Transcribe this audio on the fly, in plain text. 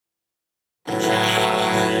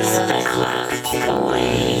clock tick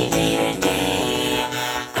away day to day.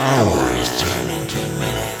 Hours turn into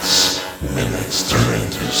minutes, minutes turn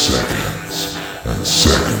into seconds, and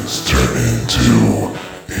seconds turn into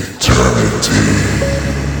eternity.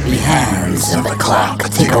 The hands of the clock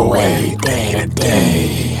tick away day to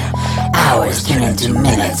day. Hours turn into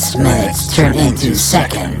minutes, minutes turn into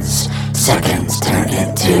seconds, seconds turn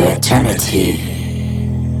into eternity.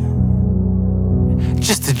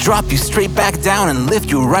 Just to drop you straight back down and lift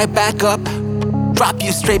you right back up. Drop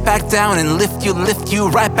you straight back down and lift you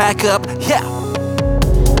right back up. Yeah.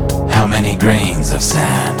 How many grains of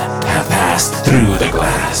sand have passed through the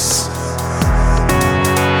glass?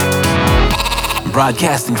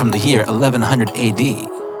 Broadcasting from the year 1100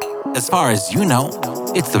 AD. As far as you know,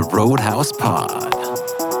 it's the Roadhouse Pod.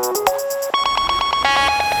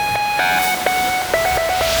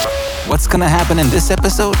 What's gonna happen in this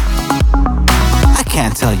episode? I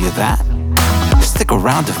can't tell you that. Stick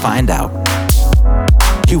around to find out.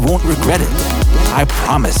 You won't regret it. I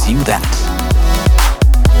promise you that.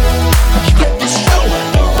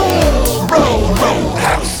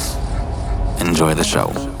 Roadhouse. Enjoy the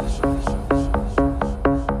show.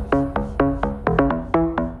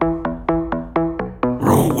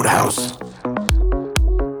 Roadhouse.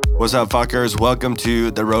 What's up, fuckers? Welcome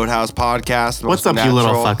to the Roadhouse Podcast. What's up, you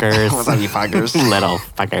little fuckers? What's up, you fuckers? Little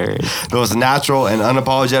fuckers. The most natural and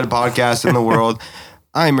unapologetic podcast in the world.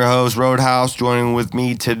 I'm your host, Roadhouse. Joining with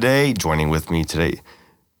me today. Joined with me today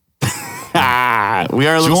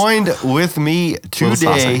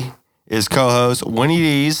is co-host Winnie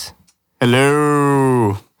D's.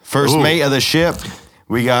 Hello. First mate of the ship.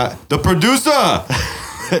 We got the producer.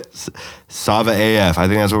 Sava AF. I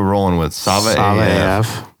think that's what we're rolling with. Sava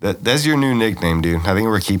AF. That's your new nickname, dude. I think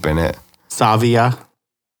we're keeping it. Savia.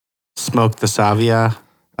 Smoke the Savia.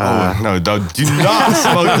 No, do not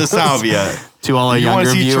smoke the salvia. To all our younger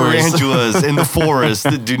viewers. You want to see tarantulas in the forest.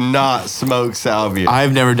 Do not smoke salvia.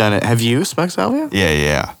 I've never done it. Have you smoked salvia?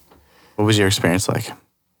 Yeah. What was your experience like?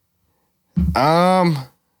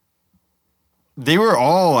 They were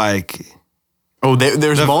all like... Oh,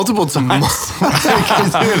 there's multiple times.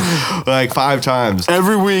 Like 5 times.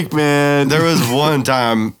 Every week, man. There was one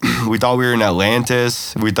time we thought we were in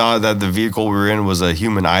Atlantis. We thought that the vehicle we were in was a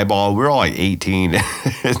human eyeball. We were all like 18.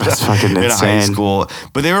 That's fucking insane. In high school.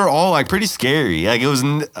 But they were all like pretty scary. Like it was...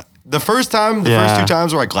 The first 2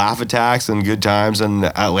 times were like laugh attacks and good times and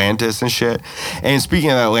Atlantis and shit. And speaking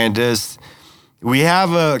of Atlantis, we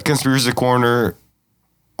have a conspiracy corner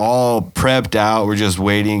all prepped out. We're just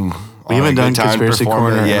waiting. We haven't done Conspiracy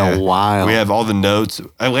Corner in a while. We have all the notes.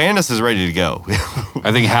 Atlantis is ready to go.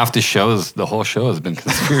 I think half the whole show has been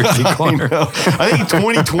Conspiracy Corner. I think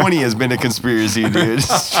 2020 has been a conspiracy, dude.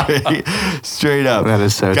 Straight up. That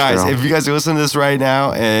is so Guys, true. if you guys are listening to this right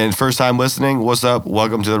now and first time listening, what's up?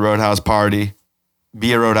 Welcome to the Roadhouse Party.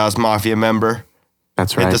 Be a Roadhouse Mafia member.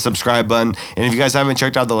 That's right. Hit the subscribe button. And if you guys haven't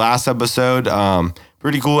checked out the last episode,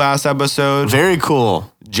 pretty cool ass episode. Very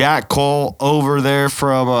cool. Jack Cole over there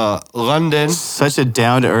from London. Such a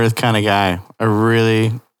down-to-earth kind of guy. I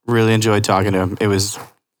really, really enjoyed talking to him. It was,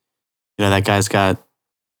 that guy's got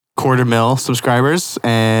 250,000 subscribers,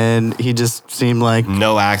 and he just seemed like...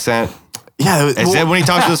 No accent. Yeah. Except when he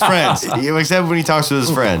talks to his friends. Except when he talks to his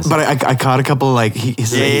friends. But I caught a couple, like, he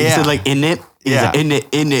said, like, in it. Yeah. Like,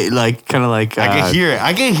 in it, like, kind of like... I can hear it.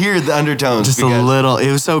 I can hear the undertones. Just a little. It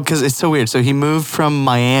was because it's so weird. So he moved from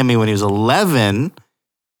Miami when he was 11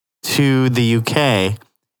 to the UK,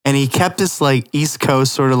 and he kept this, like, East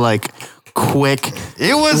Coast sort of, like, quick...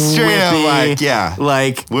 It was straight up, like, yeah.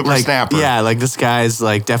 Like... Whippersnapper. Yeah, like, this guy's,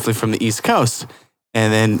 like, definitely from the East Coast.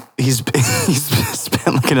 And then he's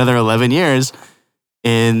spent, like, another 11 years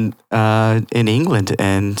in England,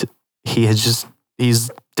 and he's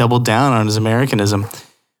doubled down on his Americanism,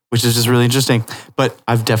 which is just really interesting. But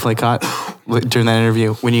I've definitely caught during that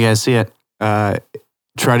interview, when you guys see it,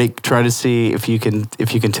 try to see if you can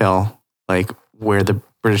tell like where the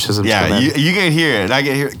Britishism. Yeah, you can hear it. I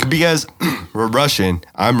can hear it because we're Russian.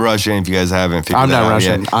 I'm Russian. If you guys haven't figured that out, I'm not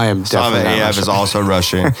Russian. Yet. I am definitely not AF Russian. is also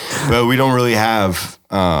Russian, but we don't really have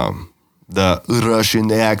the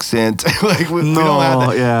Russian accent. Like we don't have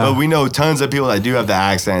that. Yeah. But we know tons of people that do have the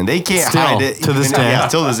accent. They can't Still, hide it to this day. Yeah,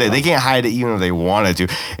 till this day, they can't hide it even if they wanted to.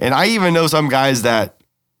 And I even know some guys that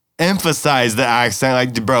emphasize the accent.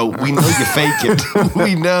 Like, bro, we know you fake it.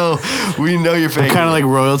 we know you're faking. Kind of like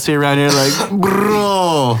royalty around here, like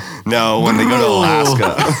bro. No, when they go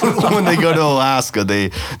to Alaska,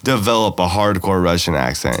 they develop a hardcore Russian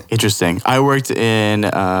accent. Interesting. I worked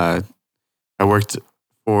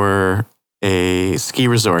for a ski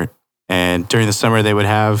resort, and during the summer they would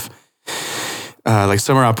have like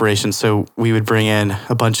summer operations. So we would bring in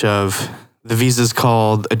a bunch of the visas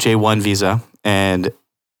called a J1 visa, and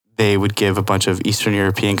they would give a bunch of Eastern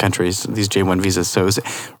European countries these J1 visas. So it was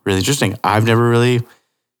really interesting. I've never really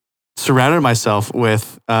surrounded myself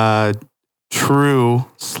with true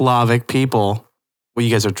Slavic people. Well,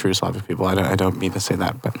 you guys are true Slavic people. I don't mean to say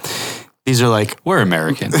that, but these are like We're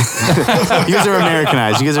American. you guys are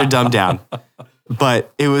Americanized. You guys are dumbed down.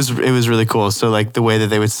 But it was really cool. So like the way that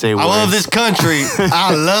they would say words. I love this country.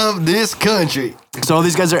 I love this country. So all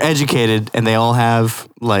these guys are educated and they all have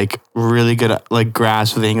like really good like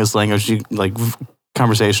grasp of the English language, like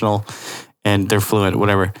conversational, and they're fluent,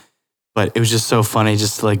 whatever. But it was just so funny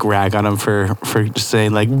just to like rag on them for just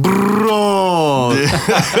saying like bro,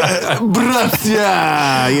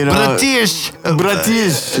 bratia, you know,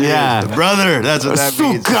 bratish, yeah, brother. That's what that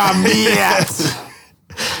means. Suka miet.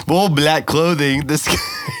 Well, black clothing. This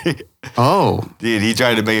guy, Oh, dude, he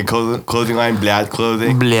tried to make a clothing line, black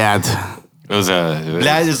clothing. blad. It was a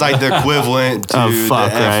Black is like the equivalent to Oh,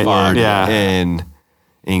 fuck, the F right? word Yeah. in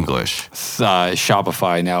English.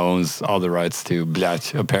 Shopify now owns all the rights to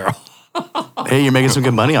Black apparel. Hey, you're making some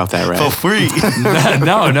good money off that, right? For free.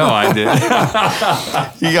 no, I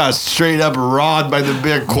did. You got straight up robbed by the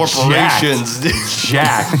big corporations.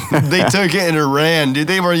 Jack. They took it and it ran. Dude,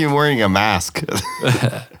 they weren't even wearing a mask.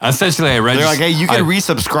 Essentially, I registered. They're like, hey, you can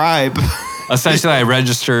resubscribe. Essentially, I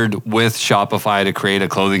registered with Shopify to create a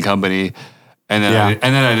clothing company, and then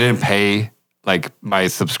I didn't pay. Like my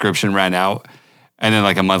subscription ran out, and then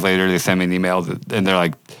like a month later, they sent me an email, and they're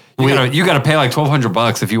like, you gotta pay like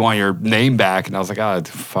 $1,200 if you want your name back. And I was like, oh,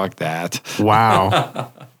 fuck that.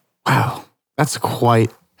 Wow. Wow. That's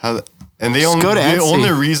quite. And Just go to the Etsy.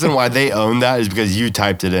 only reason why they own that is because you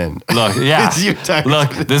typed it in. Look, yeah. You typed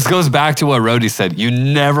Look, this goes back to what Rody said. You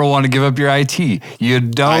never want to give up your IT. You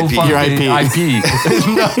don't IP. fucking Your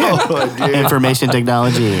IP. No, dude. Information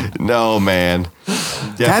technology. No, man.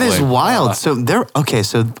 That is Definitely. wild. So they're okay.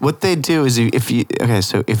 So what they do is if you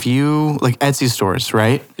like Etsy stores,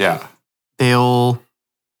 right? Yeah. They'll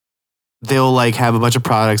like have a bunch of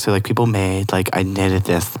products that like people made. Like I knitted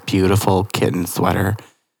this beautiful kitten sweater,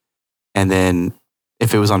 and then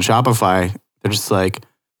if it was on Shopify, they're just like,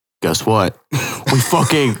 guess what? We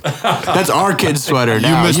fucking that's our kid's sweater. You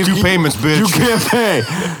Now. missed 2 payments, bitch. You can't pay.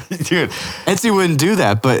 Dude. Etsy wouldn't do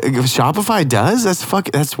that, but if Shopify does.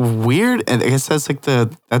 That's weird, and I guess that's like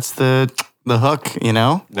the hook, you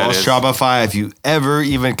know. Well, is. Shopify, if you ever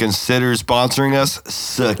even consider sponsoring us,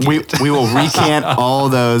 suck it. We will recant all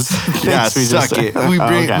those. Things Yeah, we suck just- it. Oh, We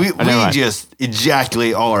bring, okay. we Never mind. just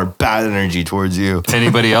ejaculate all our bad energy towards you.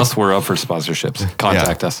 Anybody else? We're up for sponsorships.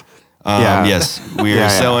 Contact us. Yeah. Yes, we are Yeah, yeah.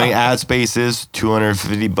 selling ad spaces,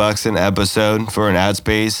 $250 an episode for an ad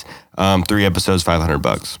space. 3 episodes,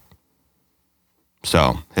 $500.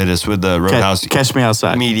 So hit us with the Roadhouse Catch me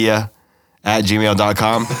outside. Media at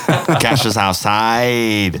gmail.com. Catch us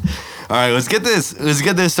outside. All right, let's get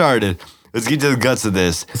this started. Let's get to the guts of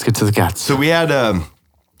this. Let's get to the guts. So we had,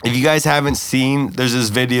 if you guys haven't seen, there's this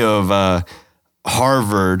video of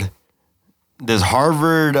Harvard. This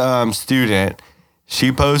Harvard student,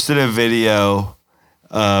 she posted a video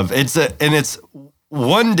of it's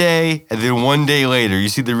one day and then one day later you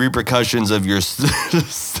see the repercussions of your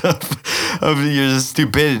stuff, of your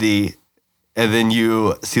stupidity, and then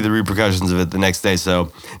you see the repercussions of it the next day.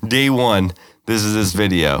 So day 1, this is this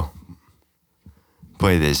video.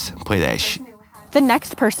 Play that. The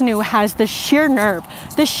next person who has the sheer nerve,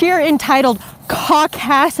 the sheer entitled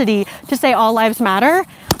caucasity to say all lives matter,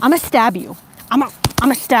 I'm gonna stab you. I'm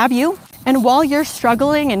gonna stab you. And while you're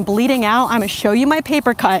struggling and bleeding out, I'm gonna show you my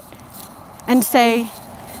paper cut and say,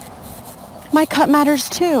 my cut matters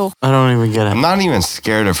too. I don't even get it. I'm not even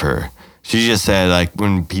scared of her. She just said, like,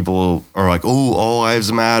 when people are like, oh, all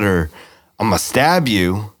lives matter, I'm gonna stab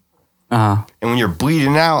you. Uh-huh. And when you're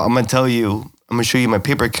bleeding out, I'm gonna show you my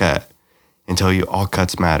paper cut and tell you all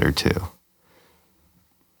cuts matter too.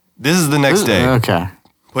 This is the next day. Okay.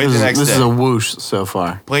 Play the next This day. is a whoosh so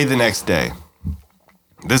far. Play the next day.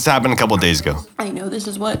 This happened a couple days ago. I know this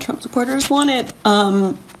is what Trump supporters wanted,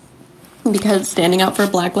 because standing up for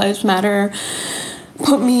Black Lives Matter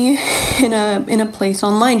put me in a place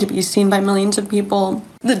online to be seen by millions of people.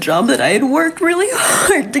 The job that I had worked really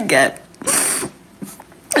hard to get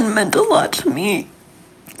and meant a lot to me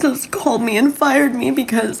just called me and fired me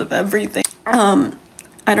because of everything.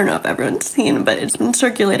 I don't know if everyone's seen, but it's been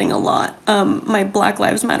circulating a lot. My Black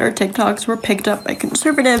Lives Matter TikToks were picked up by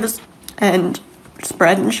conservatives and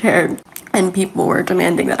spread and shared, and people were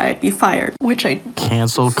demanding that I be fired, which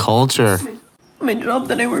Cancel culture. my job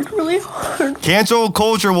that I worked really hard. Cancel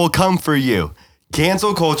culture will come for you.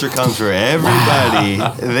 cancel culture comes for everybody.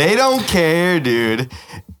 They don't care, dude.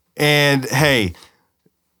 And hey,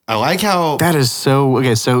 I like how That is so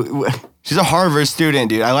okay. So she's a Harvard student,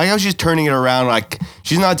 dude. I like how she's turning it around. Like,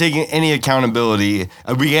 she's not taking any accountability.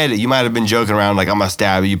 We get it. You might have been joking around, like, I'm going to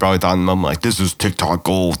stab you. You probably thought in the moment, like, this is TikTok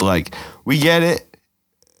gold. Like, we get it.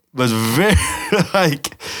 But it's very,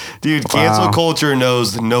 like, dude, cancel culture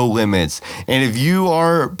knows no limits. And if you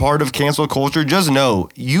are part of cancel culture, just know,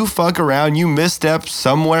 you fuck around, you misstep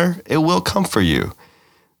somewhere, it will come for you.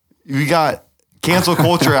 You got cancel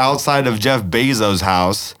culture outside of Jeff Bezos'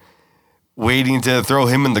 house, waiting to throw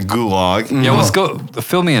him in the gulag. Yeah,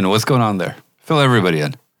 fill me in. What's going on there? Fill everybody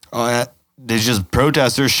in. There's just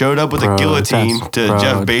protesters showed up with a guillotine to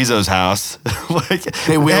Jeff Bezos' house. Like,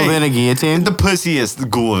 they wheeled in a guillotine. The pussiest of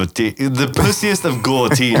guillotines.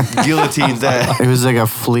 That It was like a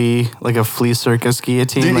flea circus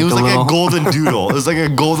guillotine. dude, it was like little... a golden doodle. It was like a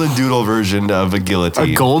golden doodle version of a guillotine.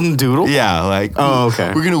 A golden doodle? Yeah, like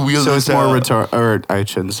okay. We're gonna wheel so this it's more out. or I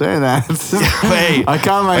shouldn't say that. Hey, I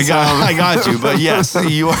caught myself. I got you, but yes,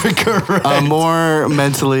 you are correct. More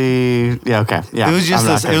mentally, yeah, okay, yeah. It was just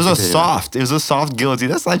I'm not it was gonna a continue soft. It was a soft guillotine.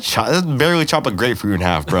 That's like that's barely chop a grapefruit in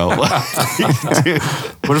half, bro. Dude.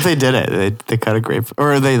 What if they did it? They cut a grape,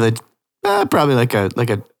 or they probably like a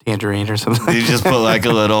tangerine or something. You just put like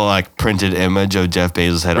a little like printed image of Jeff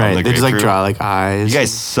Bezos' head on the Right. They just grapefruit. like draw like eyes. You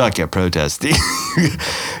guys suck at protesting.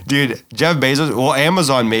 Dude, Jeff Bezos, well,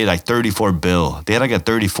 Amazon made like 34 bill. They had like a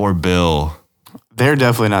 34 bill. They're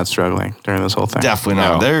definitely not struggling during this whole thing. Definitely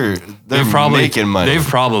not. No. They're probably making money. They've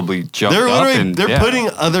probably jumped They're up literally and they're putting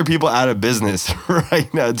other people out of business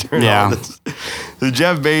right now during Yeah. all this. So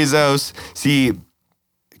Jeff Bezos, see,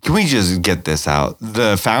 can we just get this out?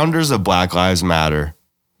 The founders of Black Lives Matter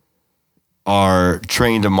are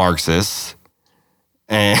trained Marxists.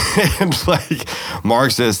 And like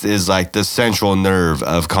Marxist is like the central nerve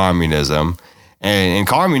of communism. And in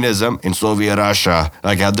communism, in Soviet Russia,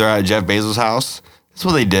 like they're at Jeff Bezos' house. That's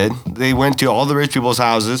what they did. They went to all the rich people's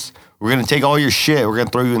houses. We're going to take all your shit. We're going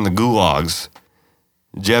to throw you in the gulags.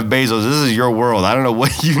 Jeff Bezos, this is your world. I don't know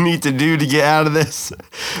what you need to do to get out of this.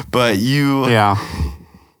 But you got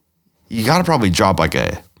to probably drop like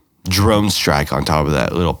a drone strike on top of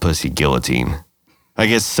that little pussy guillotine. Like,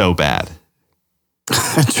 it's so bad.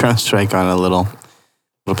 Drone strike on a little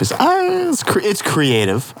piece. It's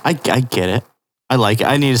creative. I get it. I like it.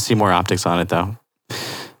 I need to see more optics on it though.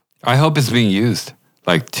 I hope it's being used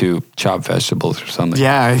like to chop vegetables or something.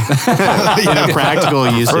 Yeah, in a practical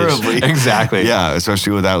usage. Preferably. Exactly. Yeah,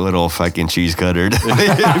 especially with that little fucking cheese cutter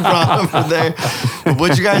problem there.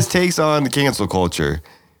 What's your guys' takes on the cancel culture?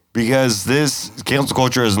 Because this cancel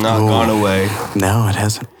culture has not gone away. No, it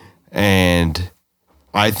hasn't. And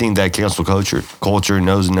I think that cancel culture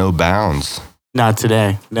knows no bounds. Not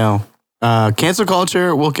today. No. Cancel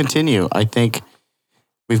culture will continue. I think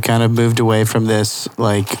we've kind of moved away from this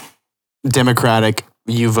like democratic.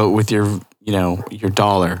 You vote with your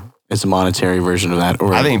dollar as a monetary version of that.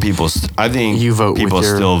 Or I think you vote people with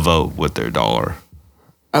your, still vote with their dollar.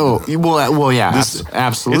 Oh well, yeah,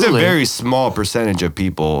 absolutely. It's a very small percentage of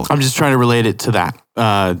people. I'm just trying to relate it to that.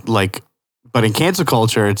 But in cancel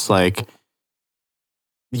culture, it's like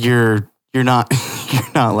you're not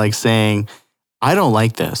like saying, I don't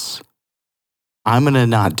like this. I'm gonna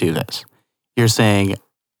not do this. You're saying,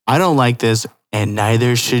 I don't like this, and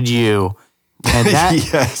neither should you. And that,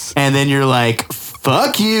 yes. And then you're like,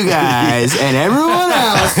 fuck you guys and everyone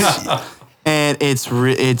else. And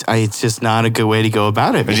it's just not a good way to go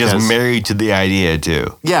about it. It's just married to the idea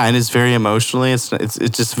too. Yeah, and it's very emotionally. It's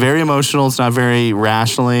just very emotional. It's not very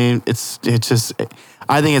rationally. It's just.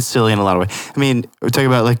 I think it's silly in a lot of ways. I mean, we're talking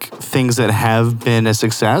about like things that have been a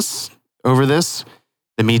success over this.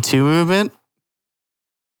 The Me Too movement.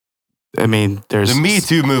 I mean, there's the Me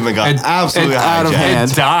Too movement got absolutely out of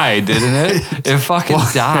hand. It died, didn't it? It fucking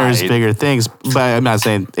died. There's bigger things, but I'm not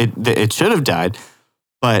saying it should have died.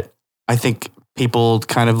 But I think people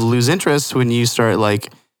kind of lose interest when you start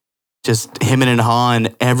like just hemming and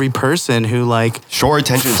hawing every person who like short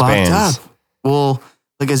attention fucked spans. Up. Well,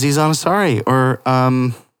 like Aziz Ansari, or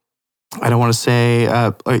I don't want to say.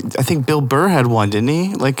 I think Bill Burr had one, didn't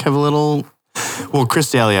he? Like have a little. Well,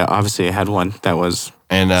 Chris D'Elia obviously had one that was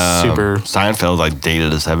super. Seinfeld like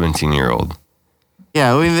dated a 17-year-old.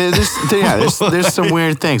 Yeah, I mean, there's some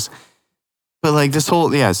weird things, but like this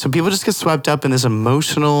whole so people just get swept up in this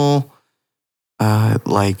emotional,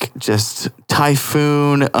 like just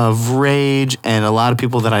typhoon of rage, and a lot of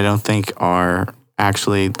people that I don't think are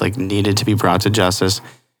actually like needed to be brought to justice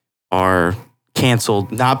are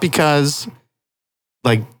canceled, not because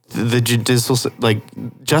like the judicial like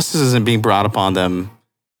justice isn't being brought upon them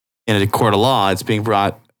in a court of law. It's being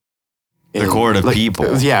brought The court of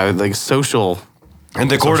people. Yeah, like social. And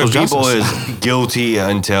the court of Social people justice. is guilty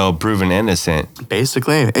until proven innocent.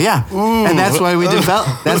 Basically, yeah. And that's why we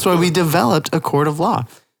developed a court of law.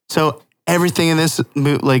 So everything in this,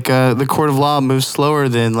 the court of law moves slower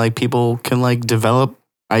than like people can like develop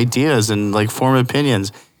ideas and like form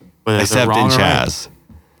opinions. Whether they're Except wrong in or right. Chaz.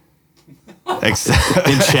 Except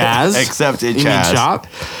In Chaz? Except in You mean Chaz. Chop?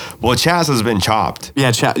 Well, Chaz has been chopped.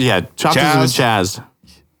 Yeah, Chopped is with Chaz.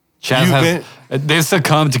 Chaz You've they've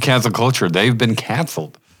succumbed to cancel culture. They've been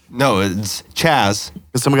canceled. No, it's Chaz.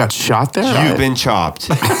 Someone got shot there? You've been chopped.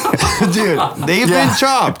 Dude, they've been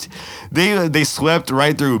chopped. They swept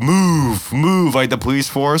right through. Move, like the police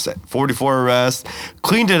force, 44 arrests,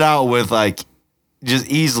 cleaned it out with like just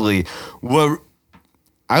easily.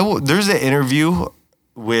 There's an interview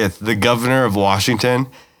with the governor of Washington,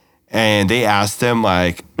 and they asked him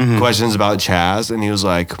like questions about Chaz, and he was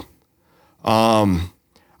like,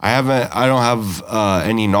 I don't have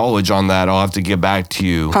any knowledge on that. I'll have to get back to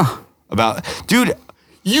you about, dude,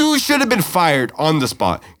 you should have been fired on the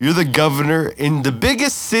spot. You're the governor in the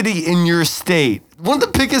biggest city in your state. One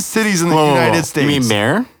of the biggest cities in the United States. You mean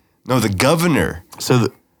mayor? No, the governor.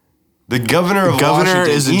 So The governor of governor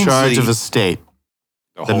Washington. is in charge of a state.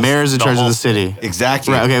 The mayor is in charge of the city.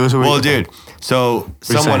 Exactly. Right, okay, well, dude, so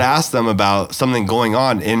someone saying? asked them about something going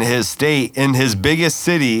on in his state, in his biggest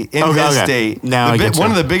city, in his state. Now I get you.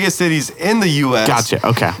 One of the biggest cities in the U.S. Gotcha,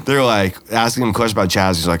 okay. They're like asking him a question about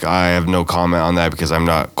Chaz. He's like, I have no comment on that because I'm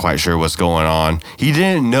not quite sure what's going on. He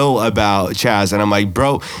didn't know about Chaz. And I'm like,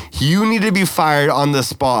 bro, you need to be fired on the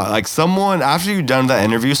spot. Like someone, after you've done that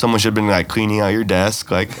interview, someone should have been like cleaning out your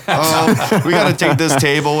desk. Like, we got to take this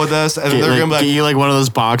table with us. And they're going to be like, get you like one of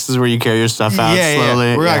those boxes where you carry your stuff out slowly.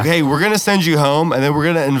 Yeah. We're like, hey, we're gonna send you home, and then we're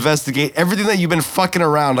gonna investigate everything that you've been fucking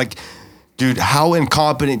around. Like, dude, how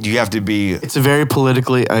incompetent do you have to be? It's a very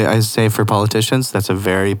politically, I say for politicians, that's a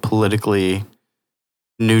very politically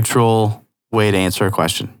neutral way to answer a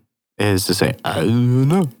question. Is to say, I don't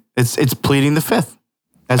know. It's pleading the fifth.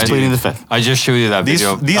 That's pleading the fifth. I just showed you that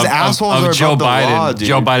video. These assholes are Joe above the Biden. law, dude.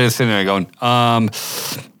 Joe Biden sitting there going,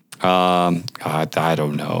 I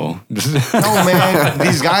don't know. Oh man,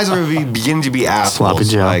 these guys are beginning to be Sloppy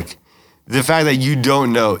assholes. Joe. Like the fact that you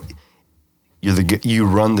don't know, you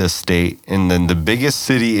run this state, and then the biggest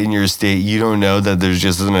city in your state, you don't know that there's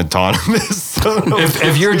just an autonomous.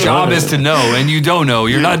 If your job is to know and you don't know,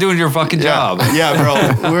 you're not doing your fucking job. Yeah, bro.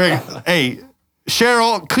 Hey,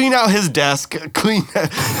 Cheryl, clean out his desk.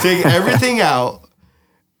 Take everything out.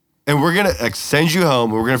 And we're going to send you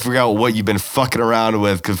home. We're going to figure out what you've been fucking around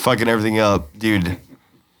with, because fucking everything up. Dude,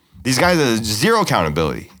 these guys have zero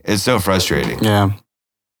accountability. It's so frustrating. Yeah.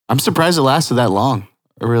 I'm surprised it lasted that long.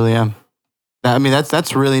 I really am. I mean,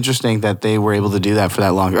 that's really interesting that they were able to do that for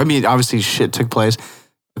that long. I mean, obviously shit took place.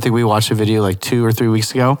 I think we watched a video like 2 or 3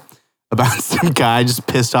 weeks ago about some guy just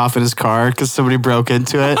pissed off in his car because somebody broke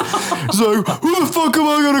into it. He's like, who the fuck am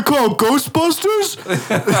I going to call? Ghostbusters?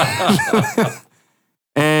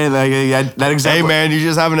 And like that example. Hey, man, you're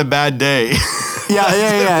just having a bad day.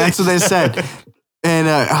 Yeah. That's what they said. And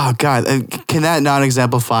oh god, can that not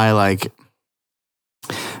exemplify like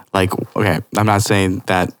okay? I'm not saying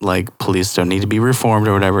that like police don't need to be reformed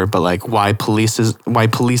or whatever, but like why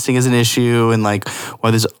policing is an issue, and like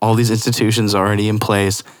why there's all these institutions already in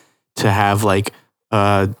place to have like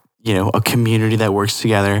a community that works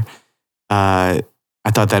together. I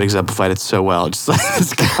thought that exemplified it so well. Just like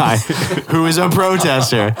this guy who is a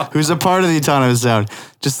protester, who's a part of the autonomous zone,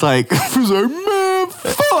 just like, who's like, man,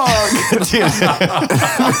 fuck. Just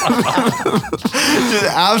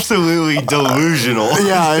absolutely delusional.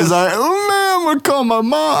 Yeah, he's like, oh man, I'm going to call my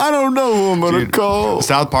mom. I don't know who I'm going to call.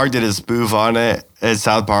 South Park did a spoof on it, and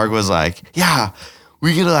South Park was like, yeah,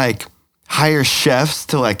 we could like hire chefs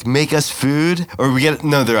to like make us food, or we get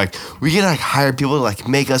like hire people to like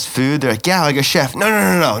make us food. They're like, yeah, like a chef.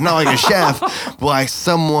 No, not like a chef, but like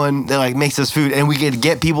someone that like makes us food, and we could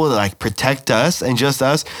get people to like protect us and just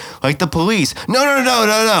us, like the police. No,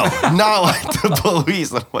 not like the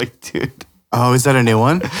police. I'm like, dude. Oh, is that a new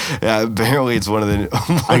one? Yeah, apparently it's one of the.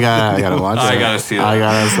 I gotta watch it. I gotta see that. I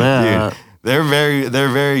gotta say that. Dude, they're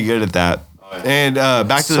very good at that. And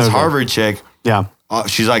back to this So good. Harvard chick. Yeah.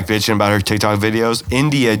 She's like bitching about her TikTok videos.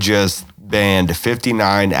 India just banned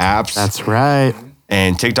 59 apps. That's right.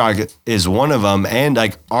 And TikTok is one of them. And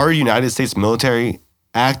like our United States military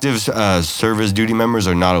active service duty members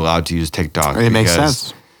are not allowed to use TikTok. It makes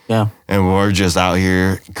sense. Yeah. And we're just out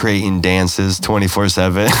here creating dances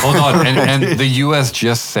 24/7. Hold on. And the U.S.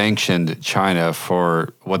 just sanctioned China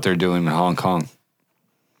for what they're doing in Hong Kong.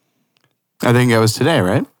 I think it was today,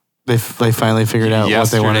 right? They finally figured out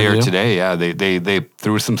what they want to yesterday do. or today. Yeah, they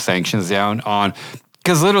threw some sanctions down on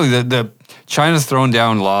because literally the China's thrown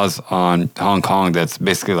down laws on Hong Kong that's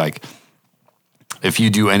basically like if you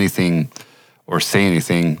do anything or say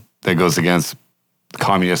anything that goes against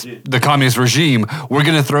the communist regime, we're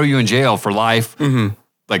gonna throw you in jail for life. Mm-hmm.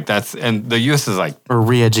 Like that's and the U.S. is like Or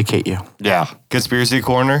re-educate you. yeah. Conspiracy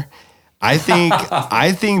corner. I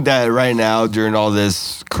think that right now during all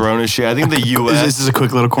this Corona shit, I think the U.S. This is a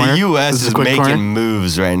quick little corner. The U.S. This is a quick making corner?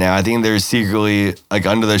 moves right now. I think they're secretly like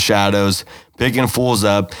under the shadows, picking fools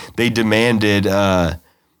up. They demanded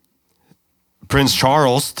Prince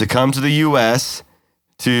Charles to come to the U.S.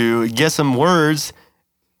 to get some words.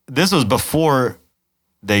 This was before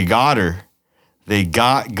they got her. They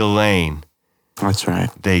got Ghislaine. That's right.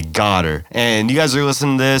 They got her. And you guys are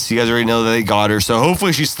listening to this. You guys already know that they got her. So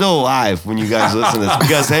hopefully she's still alive when you guys listen to this.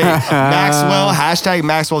 Because, hey,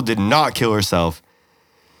 Maxwell did not kill herself.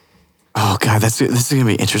 Oh God, this is gonna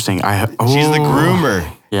be interesting. She's the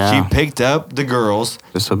groomer. Yeah. She picked up the girls.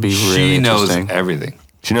 This will be really She knows interesting. everything.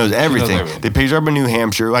 She knows everything. everything. They picked her up in New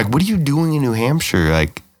Hampshire. Like, what are you doing in New Hampshire?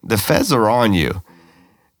 Like, the feds are on you.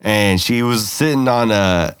 And she was sitting on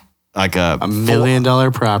a $1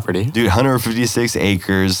 million property. Dude, 156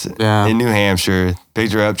 acres Yeah. in New Hampshire.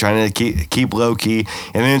 Picked her up, trying to keep low key.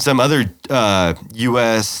 And then some other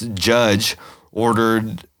U.S. judge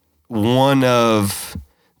ordered one of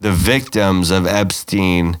the victims of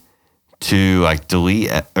Epstein to like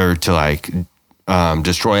delete or to like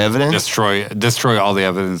destroy evidence. Destroy all the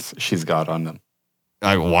evidence she's got on them.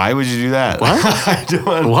 Like, why would you do that? What? I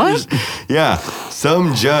don't What? understand. Yeah,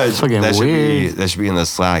 some judge Fucking that weird. should be in the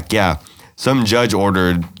Slack. Yeah, some judge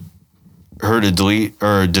ordered her to delete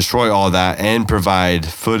or destroy all that and provide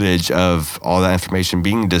footage of all that information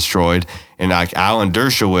being destroyed. And like Alan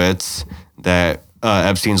Dershowitz, that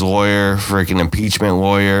Epstein's lawyer, freaking impeachment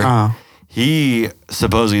lawyer, he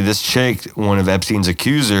supposedly this chick, one of Epstein's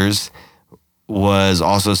accusers, was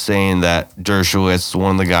also saying that Dershowitz,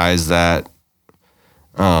 one of the guys that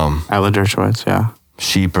Alan Dershowitz, yeah.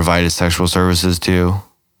 she provided sexual services to.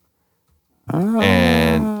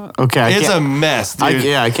 And Okay, it's a mess, dude.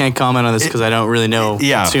 I can't comment on this because I don't really know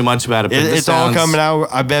too much about it. But It's all coming out.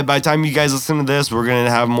 I bet by the time you guys listen to this, we're gonna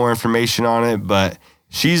have more information on it. But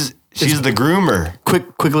she's the groomer.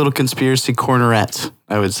 Quick little conspiracy cornerette,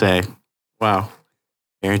 I would say. Wow,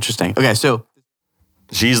 very interesting. Okay, so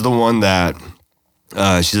She's the one that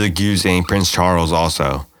she's accusing Prince Charles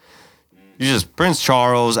also. You just Prince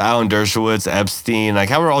Charles, Alan Dershowitz, Epstein. Like,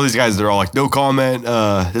 how are all these guys? They're all like, no comment.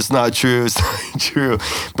 It's not true. It's not true.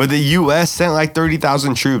 But the U.S. sent like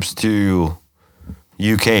 30,000 troops to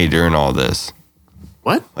UK during all this.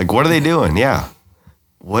 what? Like, what are they doing? Yeah.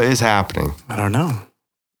 What is happening? I don't know.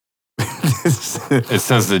 It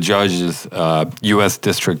says the judge is U.S.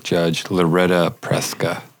 District Judge Loretta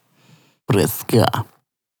Preska. Preska.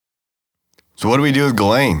 So what do we do with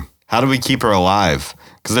Ghislaine? How do we keep her alive?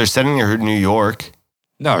 Because they're sending her to New York.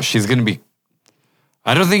 No, she's going to be...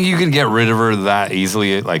 I don't think you can get rid of her that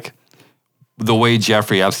easily. Like, the way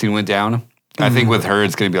Jeffrey Epstein went down, I think with her,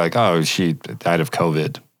 it's going to be like, oh, she died of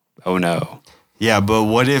COVID. Oh, no. Yeah, but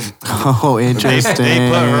what if Oh, they interesting.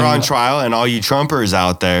 put her on trial and all you Trumpers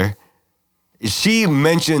out there, if she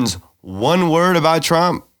mentions one word about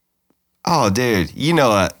Trump, oh, dude, you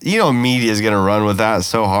know media is going to run with that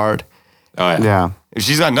so hard. Oh, yeah. Yeah. If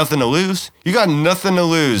she's got nothing to lose, you got nothing to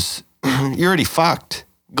lose. You're already fucked.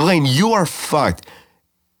 Ghislaine, you are fucked.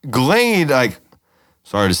 Ghislaine, like,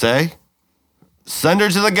 sorry to say, send her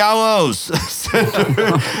to the gallows. Send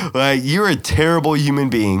her. Like, you're a terrible human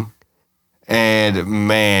being. And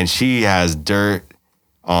man, she has dirt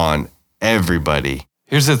on everybody.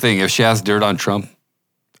 Here's the thing. If she has dirt on Trump,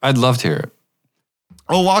 I'd love to hear it.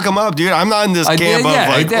 Oh, walk him up, dude. I'm not in this I camp did, yeah, of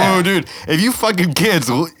I like, did. oh, dude, if you fucking kids,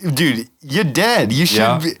 dude, you're dead. You should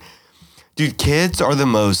Yeah. be. Dude, kids are the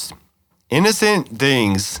most innocent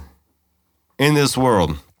things in this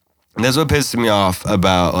world. And that's what pisses me off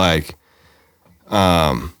about, like,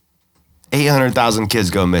 800,000 kids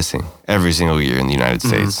go missing every single year in the United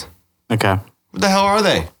States. Okay. What the hell are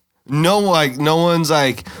they? No one's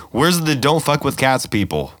like, where's the don't fuck with cats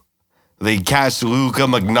people? They catch Luca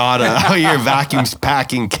Magnotta out here vacuum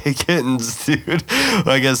packing kittens, dude,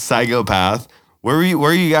 like a psychopath. Where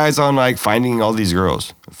are you guys on like finding all these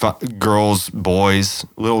girls? Girls, boys,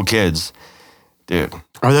 little kids, dude.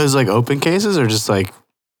 Are those like open cases or just like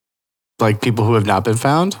people who have not been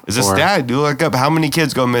found? Is a Or- stat? Do look up how many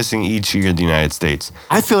kids go missing each year in the United States.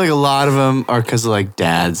 I feel like a lot of them are because like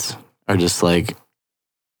dads are just like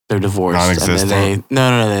they're divorced. Non-existent? And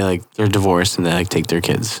then they're divorced and they like take their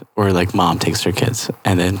kids, or like mom takes their kids,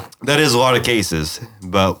 and then That is a lot of cases,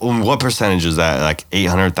 but what percentage is that? Like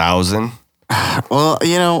 800,000? well,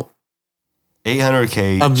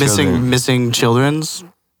 800K of children. missing children's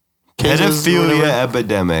cases, or Pedophilia whatever.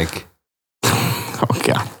 epidemic. Oh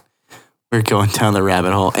god, we're going down the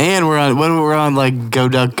rabbit hole, and we're on like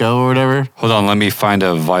GoDuckGo or whatever. Hold on, let me find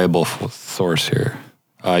a viable source here.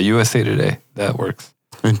 USA Today. That works.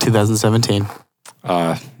 In 2017,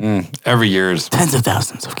 Every year is tens of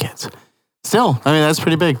thousands of kids. Still, I mean that's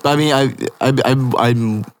pretty big. I mean,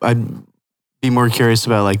 I'd be more curious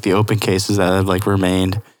about like the open cases that have like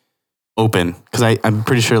remained open, because I'm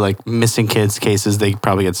pretty sure like missing kids cases, they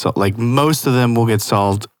probably get solved. Like most of them will get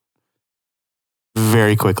solved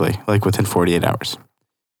very quickly, like within 48 hours.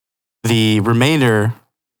 The remainder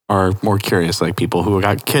are more curious, like people who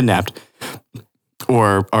got kidnapped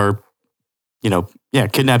or are,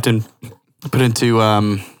 kidnapped and put into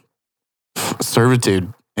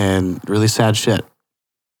servitude and really sad shit.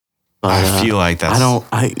 But, I feel like that's...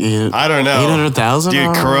 I don't know. 800,000?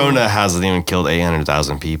 Dude, Corona hasn't even killed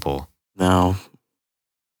 800,000 people. No.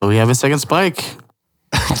 But we have a second spike.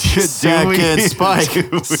 Second spike.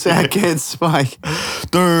 Second spike.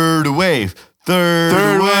 Third wave.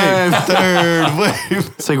 Third wave. Third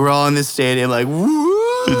wave. It's like we're all in this stadium like, woo!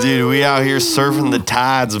 Dude, we out here surfing the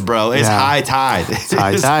tides, bro. It's high tide. It's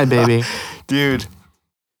high tide, baby. Dude.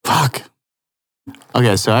 Fuck.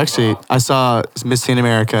 Okay, so actually, I saw Missing in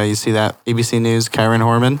America. You see that? ABC News, Kyron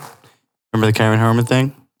Horman. Remember the Kyron Horman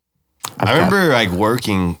thing? I remember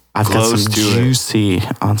working I've got close some to it. juicy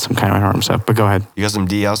on some Kyron Horman stuff, but go ahead. You got some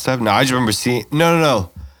DL stuff? No, I just remember seeing...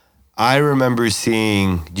 No. I remember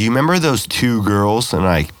seeing... Do you remember those two girls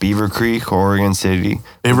in Beaver Creek, Oregon City?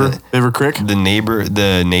 Beaver Creek? The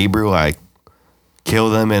neighbor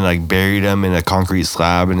killed them and buried them in a concrete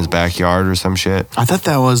slab in his backyard or some shit. I thought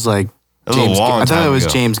that was That was a long I thought time it was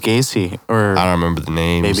ago. James Gacy, or I don't remember the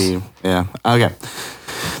names. maybe, yeah. Okay.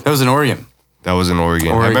 That was in Oregon. That was in Oregon.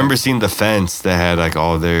 I remember seeing the fence that had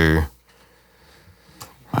all their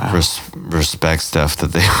respect stuff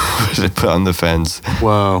that they put on the fence.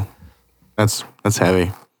 Whoa. That's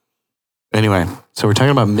heavy. Anyway, so we're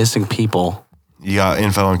talking about missing people. You got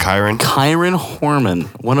info on Kyron? Kyron Horman,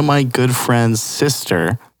 one of my good friend's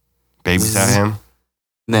sister, Babysat him?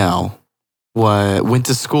 now went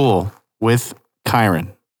to school with Kyron,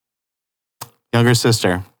 younger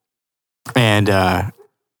sister. And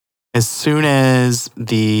as soon as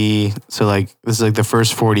this is the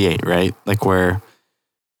first 48, right? Like where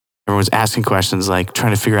everyone's asking questions, like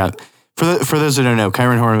trying to figure out. For those who don't know,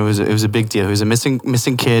 Kyron Horman was a big deal. He was a missing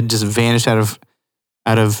kid, just vanished out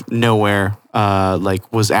of nowhere.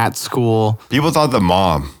 Was at school. People thought the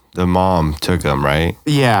mom took him, right?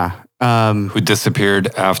 Yeah. who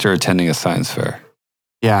disappeared after attending a science fair.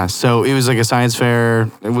 Yeah, so it was like a science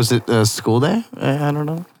fair. Was it a school day? I don't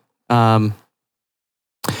know.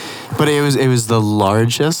 But it was the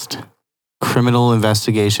largest criminal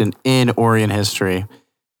investigation in Oregon history.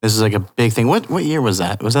 This is like a big thing. What year was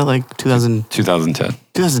that? Was that like 2010.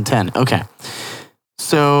 2010. Okay.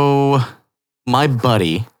 So my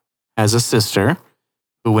buddy has a sister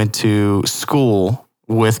who went to school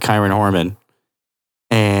with Kyron Horman,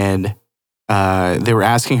 and they were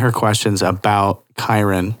asking her questions about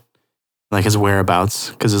Kyron, like his whereabouts,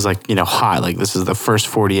 because it's like, hot. Like this is the first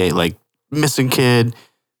 48, like missing kid.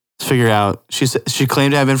 Let's figure out. She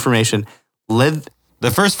claimed to have information.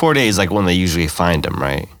 The first 4 days, like when they usually find them,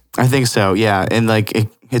 right? I think so, yeah. And like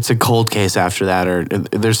it's a cold case after that, or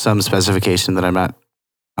there's some specification that I'm not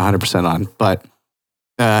 100% on. But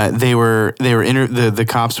the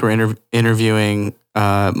cops were interviewing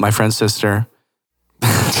my friend's sister.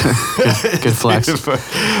 good flex for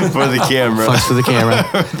the camera. Flex for the camera.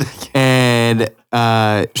 And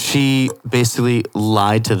she basically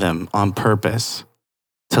lied to them on purpose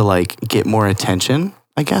to like get more attention.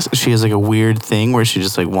 I guess she has like a weird thing where she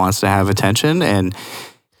just like wants to have attention, and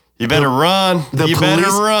you better run. You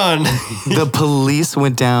better run. The police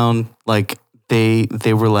went down, like they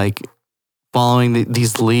were like following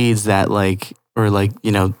these leads that like, or like,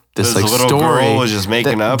 this like little story girl was just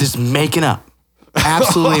making up. Just making up.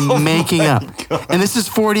 Absolutely making up. And this is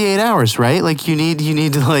 48 hours, right? Like you need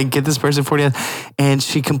to like get this person 48 hours. And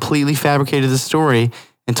she completely fabricated the story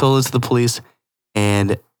and told it to the police,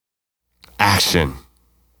 and action.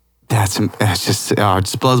 That's just, it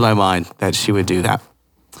just blows my mind that she would do that.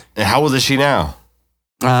 And how old is she now?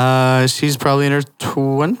 She's probably in her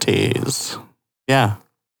 20s. Yeah.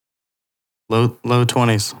 Low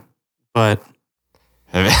 20s. But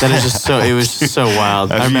That is just so. It was just so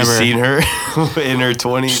wild. Have I remember you seen her in her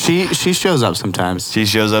 20s? She shows up sometimes. She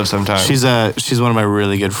shows up sometimes. She's one of my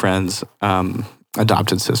really good friends,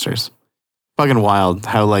 adopted sisters. Fucking wild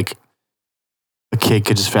how like a kid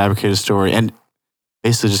could just fabricate a story and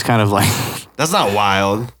basically just kind of like. That's not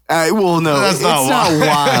wild. Well, no, That's it's not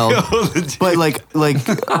wild. But like,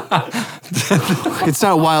 it's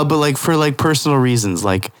not wild, but like for like personal reasons,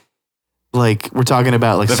 like we're talking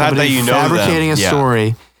about like The fact somebody that you know fabricating them, a yeah.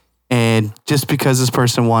 story, and just because this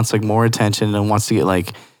person wants like more attention and wants to get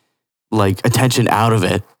like attention out of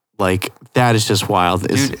it, like that is just wild.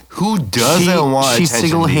 Dude, who doesn't want She attention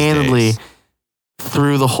single-handedly these days?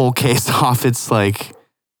 threw the whole case off its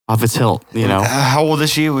hilt, you know. How old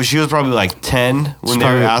is she? She was probably like 10 when She's they were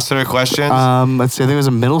probably- asking her questions. Let's see, I think it was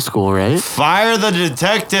in middle school, right? Fire the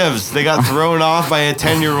detectives. They got thrown off by a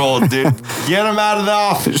 10-year-old, dude. Get them out of the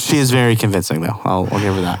office. She is very convincing, though. I'll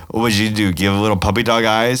give her that. What would you do? Give a little puppy dog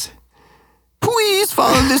eyes? Please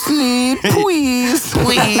follow this lead, please.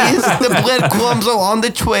 Please. The breadcrumbs are on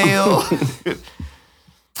the trail.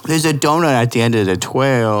 There's a donut at the end of the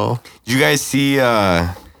trail. Did you guys see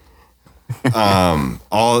what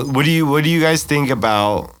do you guys think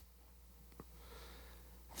about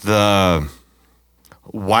the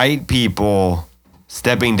white people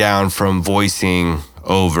stepping down from voicing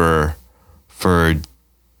over for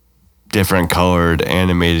different colored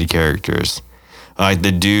animated characters? Like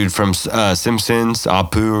the dude from Simpsons,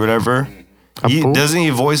 Apu or whatever.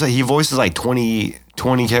 Apu? He voices like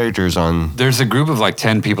 20 characters on. There's a group of like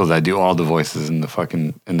 10 people that do all the voices in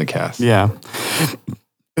the cast. Yeah.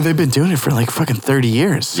 They've been doing it for like fucking 30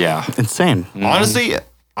 years. Yeah. Insane. Honestly,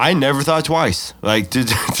 I never thought twice. Like to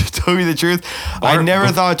tell you the truth, I never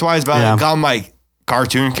thought twice about Yeah. it. I'm like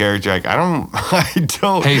cartoon character. Like I don't.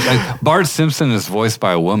 Hey, like Bart Simpson is voiced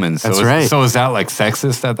by a woman. So That's right. So is that like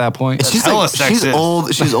sexist at that point? She's hella like, she's sexist.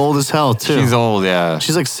 old. She's old as hell too. She's old, yeah.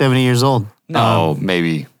 She's like 70 years old. No,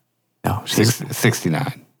 maybe No, she's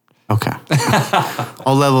 69. okay.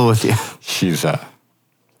 I'll level with you. She's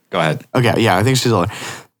go ahead. Okay, yeah, I think she's older.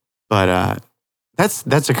 But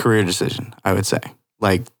that's a career decision, I would say.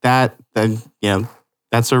 Like that, then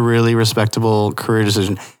that's a really respectable career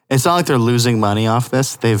decision. It's not like they're losing money off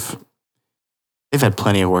this. They've had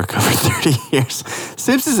plenty of work over 30 years.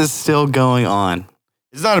 Simpsons is still going on.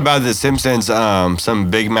 It's not about the Simpsons. Some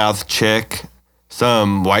big mouth chick,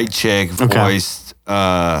 some white chick voiced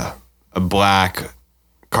a black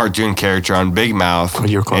cartoon character on Big Mouth, Oh,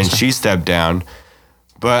 you're closer. and she stepped down.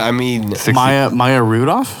 But I mean, 60, Maya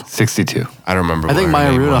Rudolph? 62. I don't remember. I think what her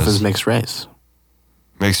Maya name Rudolph was. is mixed race.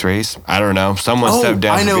 Mixed race. I don't know. Someone stepped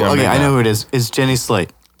down. I to know. be on Okay, Big I know Mouth. who it is. It's Jenny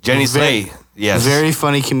Slate. Jenny Very- Slate. Yes. Very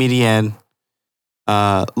funny comedian.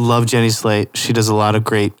 Love Jenny Slate. She does a lot of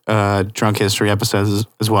great drunk history episodes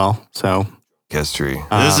as well. So history.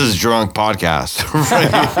 This is drunk podcast.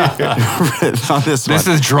 Right. on this one. This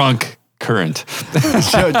is drunk current.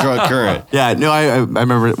 Drunk current. Yeah, no, I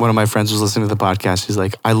remember one of my friends was listening to the podcast. He's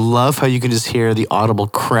like, I love how you can just hear the audible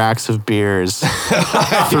cracks of beers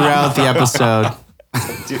throughout the episode.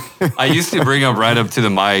 I used to bring up right up to the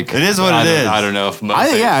mic. It is what I it don't- is. I don't know if most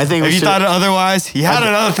I think If we you should, thought otherwise, you had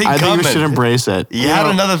another thing I think coming. we should embrace it. You had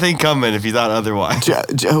another thing coming if you thought otherwise.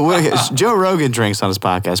 Joe Rogan drinks on his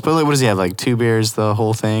podcast, but like, what does he have? Like 2 beers, the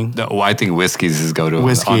whole thing? No, I think whiskeys is go to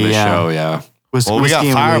Whiskey, on the yeah. show, yeah. Well, we got Whiskey and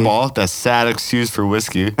weed. Fireball. That's sad excuse for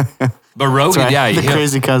whiskey. But That's Rogan, right. yeah, the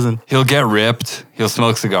crazy cousin. he'll get ripped. He'll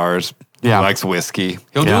smoke cigars. Yeah. He likes whiskey.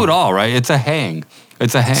 He'll Yeah. do it all, right? It's a hang.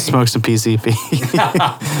 It's a hang. Smoke some PCP.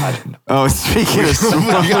 Oh, speaking of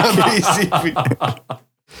smoke.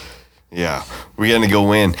 Yeah, we're gonna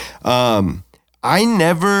go in. I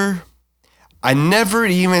never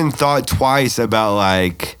even thought twice about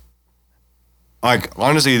like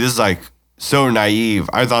honestly, this is like so naive.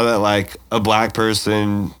 I thought that like a black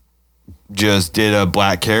person just did a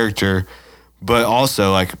black character, but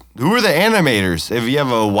also like who are the animators? If you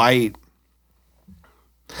have a white.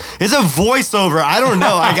 It's a voiceover. I don't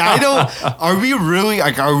know. Like I don't. Are we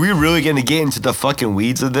really going to get into the fucking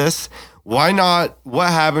weeds of this? Why not? What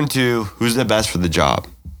happened to who's the best for the job?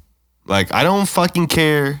 Like I don't fucking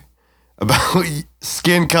care about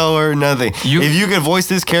skin color, nothing. If you could voice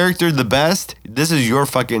this character the best, this is your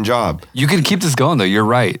fucking job. You can keep this going though. You're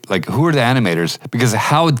right. Like, who are the animators? Because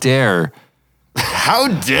how dare How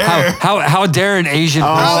dare? how dare an Asian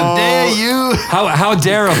person? How dare you? How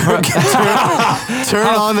dare a Turn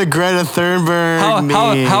on the Greta Thunberg.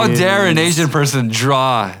 how dare an memes. Asian person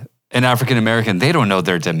draw an African American? They don't know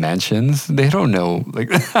their dimensions. They don't know like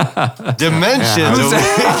Dimensions.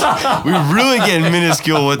 We're really getting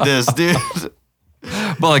minuscule with this, dude.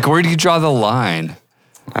 But like, where do you draw the line?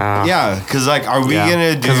 Yeah, because like, are we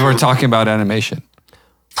gonna do? Because we're talking about animation.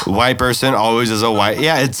 White person always is a white.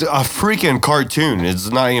 Yeah, it's a freaking cartoon. It's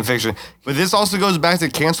not even fiction. But this also goes back to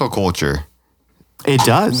cancel culture. It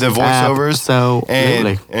does. The voiceovers,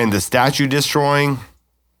 Absolutely. and the statue destroying.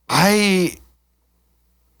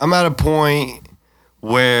 I'm at a point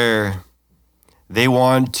where they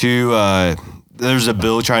want to. There's a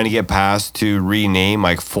bill trying to get passed to rename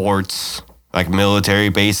like forts, like military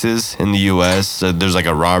bases in the U.S. So there's like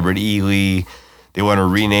a Robert E. Lee. They want to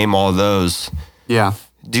rename all those. Yeah.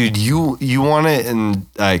 Dude, you want to and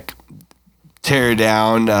like tear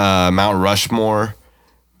down Mount Rushmore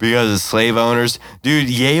because of slave owners? Dude,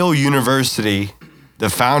 Yale University, the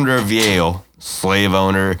founder of Yale, slave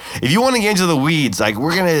owner. If you want to get into the weeds, like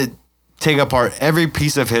we're gonna take apart every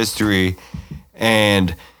piece of history,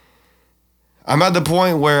 and I'm at the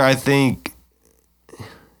point where I think,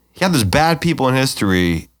 yeah, there's bad people in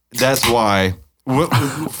history. That's why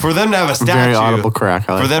for them to have a statue, Very audible crack.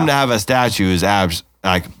 I like for them that. to have a statue is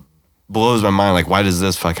like blows my mind. Like, why does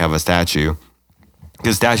this fuck have a statue?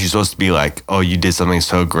 Because statue's supposed to be like, oh, you did something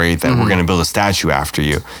so great that we're gonna build a statue after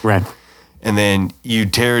you. Right. And then you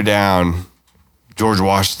tear down George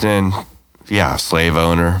Washington, slave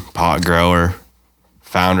owner, pot grower,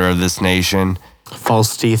 founder of this nation,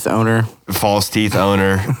 False teeth owner. false teeth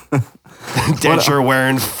owner, denture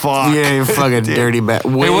wearing fuck. Yeah, you fucking dirty bat.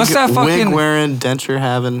 Wig, what's that fucking- wig wearing, denture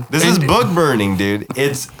having? This is book burning, dude. It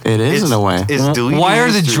is in a way. It's Yeah. deleting Why are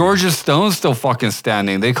the history. Georgia Stones still fucking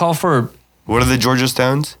standing? They call for What are the Georgia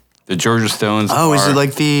Stones? the Georgia Stones. Oh, is are- it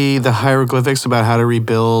like the hieroglyphics about how to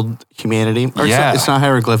rebuild humanity? Or Yeah. it's not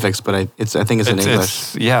hieroglyphics, but I think it's in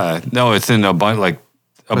English. It's in a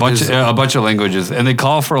bunch there's- a bunch of languages, and they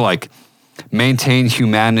call for like maintain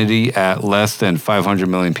humanity at less than 500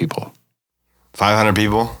 million people. 500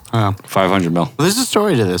 people? 500 mil. Well, there's a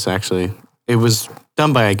story to this, actually. It was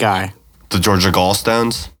done by a guy. The Georgia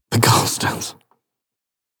Gallstones? The gallstones.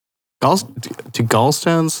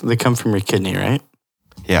 Gallstones, they come from your kidney, right?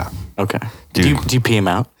 Yeah. Okay. Dude. Do you pee them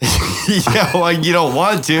out? Yeah, well, you don't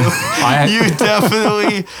want to. You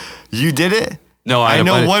definitely, you did it? No, I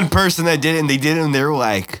know but- one person that did it, and they did it when they were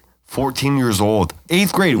like 14 years old.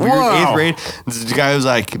 8th grade. We were in Whoa. 8th grade. This guy was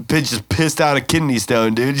like, just pissed out a kidney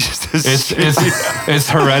stone, dude. It's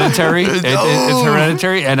hereditary. It's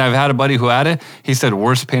hereditary, and I've had a buddy who had it. He said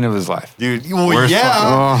worst pain of his life. Dude, well, Worst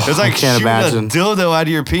yeah. fucking- It's like I can't shooting imagine. a dildo out of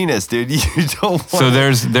your penis, dude. You don't want So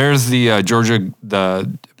there's the Georgia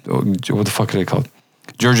what the fuck are they called?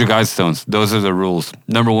 Georgia Guidestones. Those are the rules.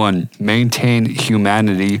 Number 1, maintain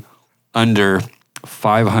humanity under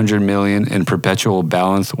 500 million in perpetual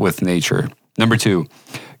balance with nature. Number 2,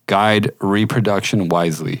 guide reproduction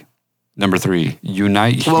wisely. Number 3,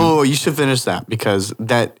 unite. Whoa, you should finish that because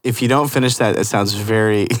if you don't finish that, it sounds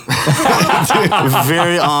very,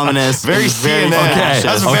 very ominous. very and CNN. Okay.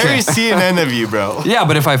 That's Okay. very CNN of you, bro. Yeah,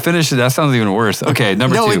 but if I finish it, that sounds even worse. Okay,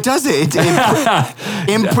 number 2. No, it doesn't.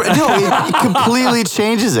 It completely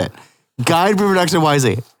changes it. Guide reproduction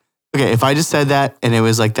wisely. Okay, if I just said that and it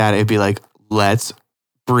was like that, it'd be like, let's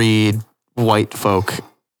breed white folk,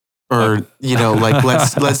 or like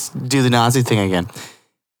let's do the Nazi thing again.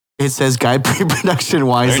 It says guide reproduction They're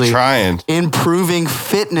wisely, trying. improving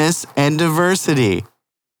fitness and diversity,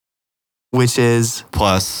 which is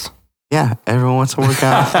Plus, everyone wants to work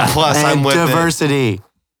out. plus and I'm with it. diversity.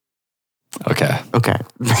 Okay. Okay,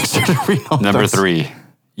 make sure to read all Number those. 3,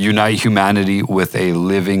 unite humanity with a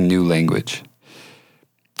living new language.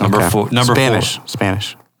 Number 4.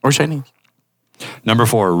 Spanish or Chinese. Number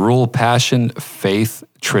 4, rule passion, faith,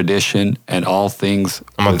 tradition, and all things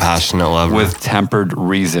I'm a passionate lover. with tempered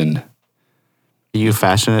reason. Are you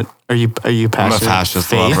passionate? Are you passionate? fascist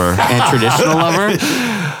faith lover. and traditional lover.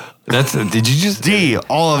 Did you just? D,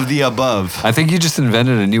 all of the above. I think you just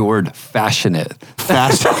invented a new word, fashionate.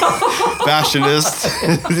 Fashion. Fashionist.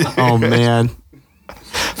 Oh man.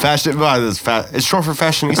 Fashion. Well, it's short for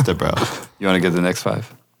fashionista, bro. You want to get the next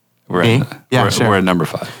 5? We're Me? Yeah, we're, sure. we're at number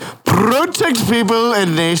 5. Protect people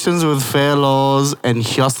and nations with fair laws and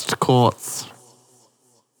just courts.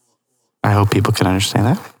 I hope people can understand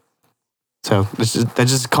that. So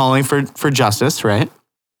that's just calling for justice, right?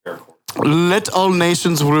 Let all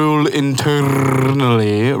nations rule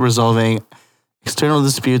internally, resolving external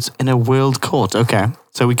disputes in a world court. Okay,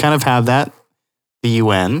 so we kind of have that. The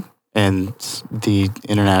UN and the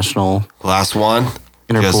international. Last one.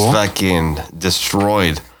 Interpol. Just fucking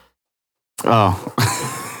destroyed. Oh,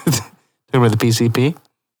 talking about the PCP.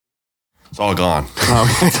 It's all gone.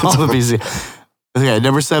 Oh, it's all the PCP. Okay,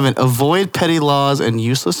 number 7. Avoid petty laws and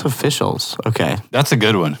useless officials. Okay. That's a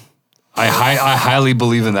good one. I highly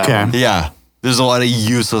believe in that Okay. one. Yeah. There's a lot of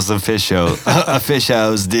useless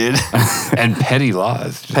officios, dude. And petty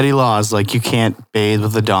laws. Petty laws like you can't bathe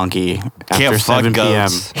with a donkey after Can't 7 fuck p.m.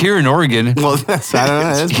 goats. Here in Oregon, Well, that's, I don't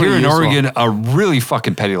know, that's here pretty in useful. Oregon, a really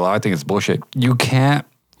fucking petty law. I think it's bullshit. You can't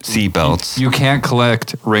Seatbelts. You can't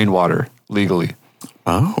collect rainwater legally.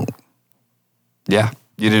 Oh, Yeah.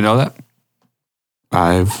 You didn't know that?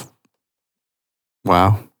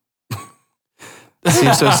 Wow.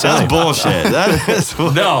 Seems so silly. That's bullshit. That is,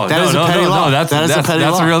 No, That is a petty law. That's That is a petty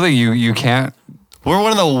that's law. a real thing. You can't. we're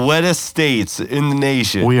one of the wettest states in the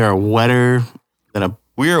nation. We are wetter than a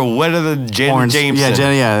We are wetter than Janet orange. Jameson. Yeah,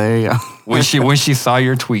 Jenny. Yeah, there you go. When she saw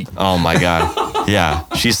your tweet, Oh my god. Yeah.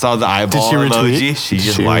 She saw the eyeball she retweet? emoji. She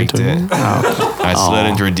just She liked retweeted? it. Oh. I slid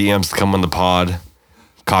into her DMs to come on the pod,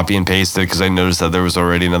 copy and pasted because I noticed that there was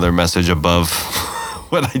already another message above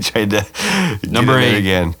when I tried to Number get in there 8.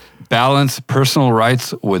 again. balance personal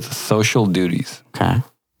rights with social duties. Okay.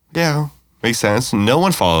 Yeah, makes sense. No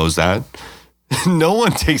one follows that. No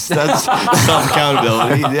one takes that self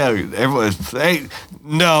accountability. Yeah, everyone. Hey,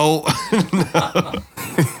 no.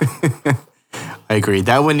 I agree.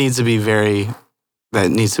 That one needs to be that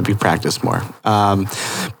needs to be practiced more.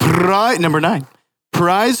 Number 9.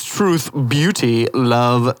 Prize, truth, beauty,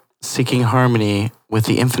 love, seeking harmony with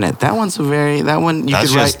the infinite. That one's that one you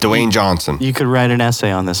That's could just write. Dwayne Johnson. You could write an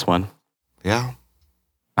essay on this one. Yeah.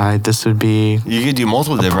 This would be You could do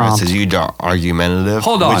multiple different prompt. answers. You could do argumentative.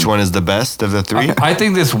 Hold on. Which one is the best of the 3? I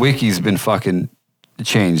think this wiki's been fucking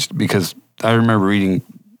changed because I remember reading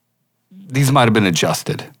these might have been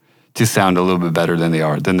adjusted to sound a little bit better than they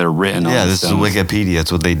are, than they're written on Yeah, the this is stones. Wikipedia.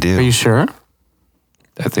 It's what they Are do. you sure?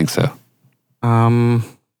 I think so.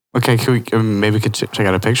 Okay, can we maybe we could check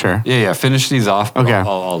out a picture? Yeah. Finish these off. Okay.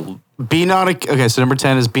 I'll Be not a okay. So number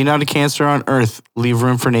 10 is be not a cancer on earth. Leave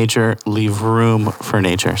room for nature. Leave room for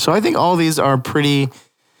nature. So I think all these are pretty.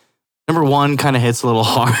 Number 1 kind of hits a little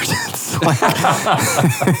hard. It's like,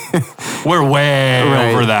 we're way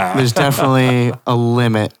right. over that. There's definitely a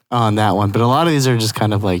limit on that one, but a lot of these are just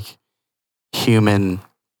kind of like human.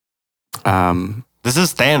 This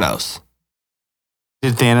is Thanos.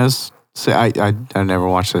 Did Thanos say? I never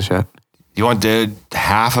watched this yet. You want to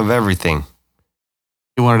half of everything.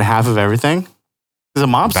 He wanted half of everything. He's a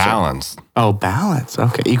mobster. Balance. Oh, balance.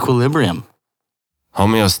 Okay, equilibrium.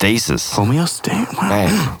 Homeostasis. Homeostasis. Wow.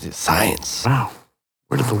 Man, it's science. Wow.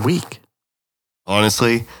 Word of the week.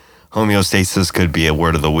 Honestly, homeostasis could be a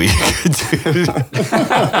word of the week. Dude.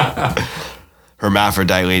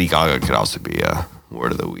 Hermaphrodite Lady Gaga could also be a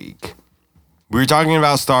word of the week. We were talking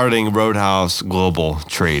about starting Roadhouse Global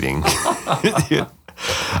Trading.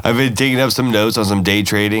 I've been taking up some notes on some day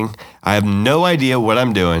trading. I have no idea what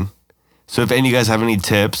I'm doing. So if any of you guys have any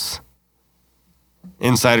tips,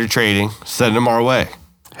 insider trading, send them our way.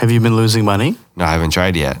 Have you been losing money? No, I haven't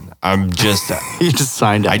tried yet. I'm just, You just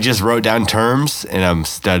signed up. I just wrote down terms and I'm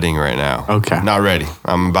studying right now. Okay. Not ready.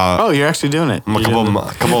 I'm about Oh, you're actually doing it. I'm a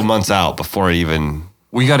couple of months out before I even.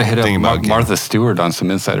 We got to hit up Think about Martha Stewart on some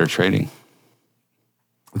insider trading.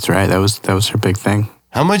 That's right. That was her big thing.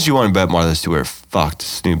 How much you want to bet Martha Stewart fucked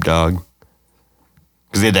Snoop Dogg?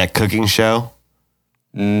 Because they had that cooking show.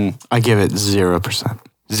 I give it 0%.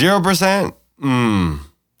 0%?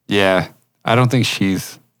 Yeah. I don't think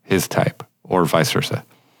she's his type or vice versa.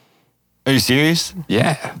 Are you serious?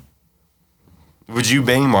 Yeah. Would you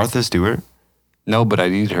bang Martha Stewart? No, but I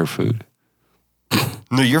need her food.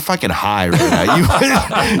 No, you're fucking high right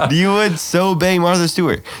now. You would so bang Martha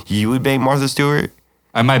Stewart. You would bang Martha Stewart?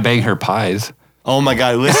 I might bang her pies. Oh my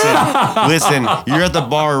God, listen, you're at the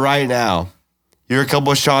bar right now. You're a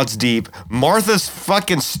couple of shots deep. Martha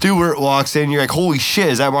fucking Stewart walks in. You're like, holy shit,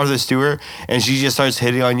 is that Martha Stewart? And she just starts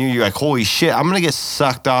hitting on you. You're like, holy shit, I'm going to get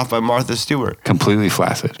sucked off by Martha Stewart. Completely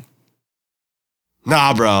flaccid.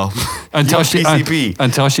 Nah, bro. Until You're she PCP.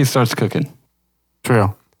 until she starts cooking.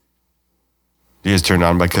 True. You just turned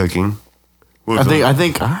on by cooking. I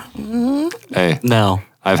think. Hey, No.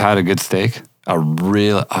 I've had a good steak. A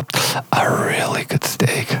really good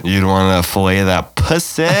steak. You'd want to fillet that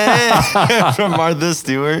pussy from Martha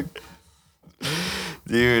Stewart.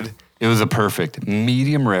 Dude. It was a perfect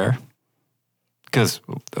medium rare. Because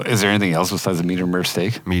is there anything else besides a medium rare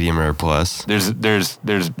steak? Medium rare plus.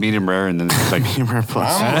 There's medium rare and then there's like Humor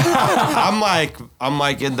plus. I'm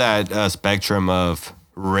like in that spectrum of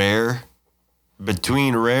rare,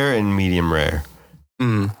 between rare and medium rare.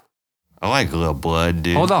 I like a little blood,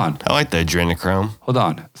 dude. Hold on. I like the adrenochrome. Hold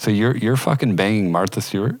on. So you're fucking banging Martha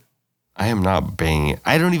Stewart? I am not banging.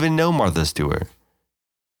 I don't even know Martha Stewart.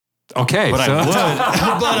 Okay. But so I would.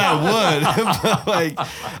 But I would. But like,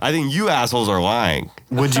 I think you assholes are lying.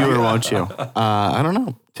 Would you or won't you? I don't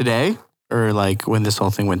know. Today or like when this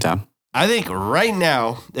whole thing went down? I think right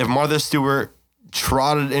now, if Martha Stewart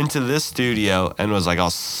trotted into this studio and was like, I'll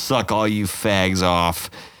suck all you fags off,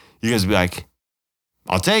 you guys would be like,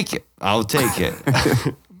 I'll take it. I'll take it.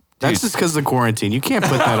 That's just because of the quarantine. You can't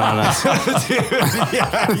put that on us. Dude,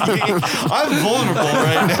 I'm vulnerable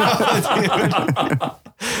right now, dude.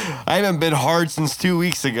 I haven't been hard since 2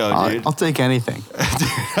 weeks ago, dude. I'll take anything.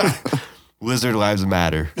 Lizard lives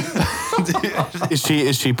matter.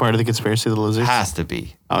 Is she part of the conspiracy of the lizards? Has to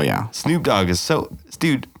be. Oh yeah. Snoop Dogg is so,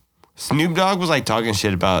 dude. Snoop Dogg was like talking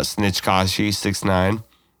shit about Snitch Kashi 6ix9ine,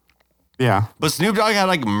 Yeah. but Snoop Dogg had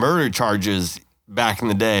like murder charges back in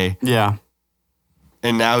the day, Yeah.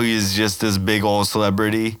 and now he's just this big old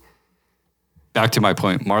celebrity. Back to my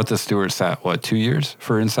point, Martha Stewart sat, 2 years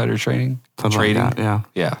for insider trading? Something like that, yeah.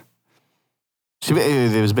 Yeah.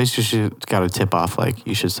 It was basically she got a tip off like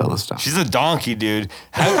you should sell this stuff. She's a donkey, dude.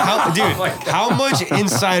 How much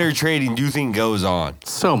insider trading do you think goes on?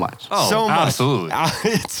 So much. Oh, so much. absolutely.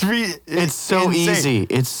 It's So insane. easy.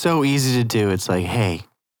 It's so easy to do. It's like, hey,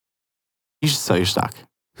 you should sell your stock.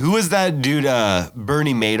 Who was that dude,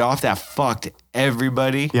 Bernie Madoff, that fucked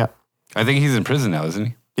everybody? Yeah. I think he's in prison now, isn't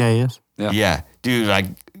he? Yeah, he is. Yeah, dude, like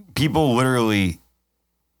people literally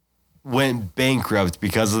went bankrupt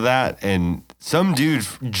because of that, and some dude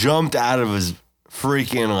jumped out of his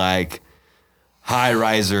freaking like high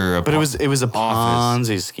riser. But it was a office.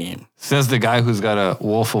 Ponzi scheme. Says the guy who's got a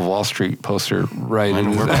Wolf of Wall Street poster right in And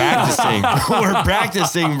his we're practicing. We're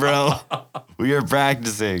practicing, bro. We are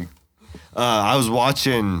practicing. I was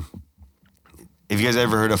watching. Have you guys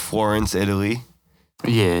ever heard of Florence, Italy?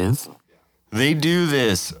 Yes. They do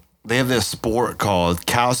this. They have this sport called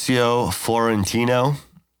Calcio Florentino.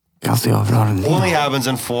 Only happens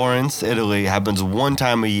in Florence, Italy. Happens one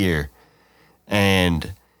time a year.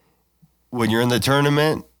 And when you're in the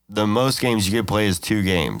tournament, the most games you get to play is 2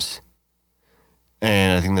 games.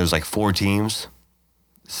 And I think there's like 4 teams.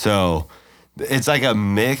 So it's like a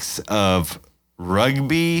mix of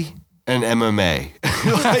rugby and MMA.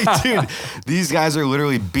 Like, dude, these guys are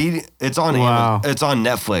literally beating. It's on Wow. It's on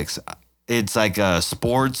Netflix. It's like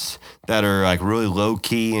sports that are like really low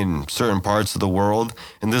key in certain parts of the world,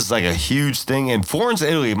 and this is like a huge thing. And Florence,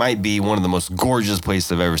 Italy, might be one of the most gorgeous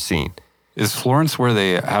places I've ever seen. Is Florence where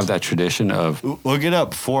they have that tradition of Look it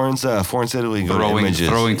up, Florence, Italy. Go to images.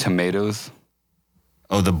 throwing tomatoes?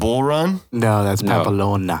 Oh, the bull run. No, that's No.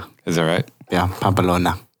 Pamplona. Is that right? Yeah,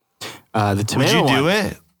 Pamplona. The Would tomato you do one.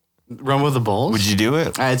 it? Run with the bulls? Would you do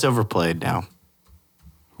it? It's overplayed now.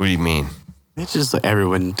 What do you mean? It's just like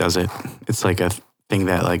everyone does it. It's like a thing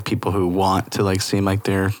that like people who want to like seem like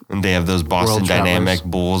they're And they have those Boston World travelers. Dynamic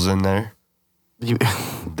bulls in there. you.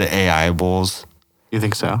 The AI bulls. You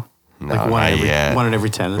think so? No, like not yet. one in every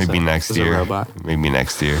 10. Maybe next is year. a robot. Maybe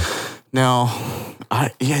next year. No,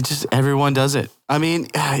 just everyone does it. I mean,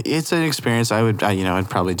 it's an experience. I'd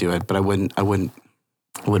probably do it, but I wouldn't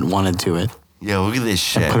want to do it. Yeah, look at this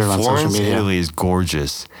shit. put it on social Florence, media. Italy is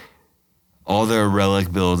gorgeous. All their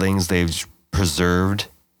relic buildings, they've preserved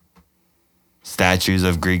statues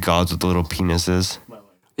of Greek gods with little penises.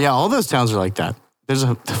 Yeah, all those towns are like that. There's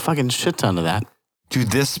a fucking shit ton of that.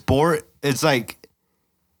 Dude, this sport, it's like,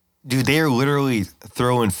 dude, they are literally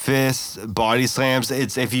throwing fists, body slams.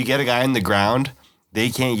 It's if you get a guy in the ground, they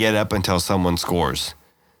can't get up until someone scores.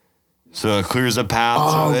 So it clears a path.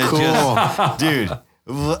 Oh, It's cool. just- dude,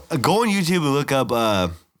 go on YouTube and look up,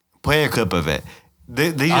 play a clip of it. They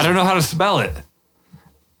I just, don't know how to spell it.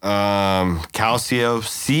 Calcio,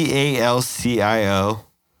 Calcio,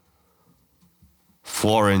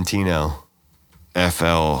 Florentino,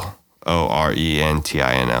 Florentino,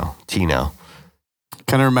 Tino.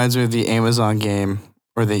 Kind of reminds me of the Amazon game,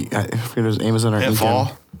 or I forget if it was Amazon or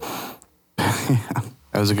Pitfall. Income.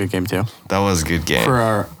 That was a good game too. That was a good game. For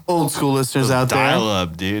our old school listeners out Dial there.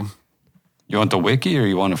 up, dude. You want the wiki or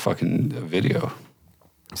you want a fucking video?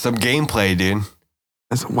 Some gameplay, dude.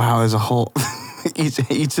 Wow, there's a whole.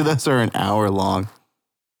 each of those are an hour long.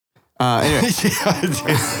 Anyway, Yeah,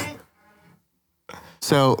 dude.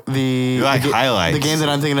 so You like highlights. the game that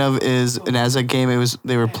I'm thinking of is an Aztec game. It was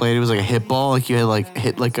like a hip ball. Like you had like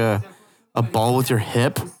hit like a ball with your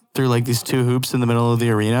hip through like these 2 hoops in the middle of the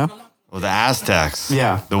arena. Well, the Aztecs.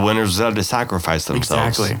 Yeah. The winners had to sacrifice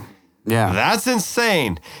themselves. Exactly. Yeah. That's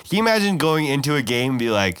insane. Can you imagine going into a game and be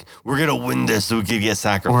like, we're going to win this so we could get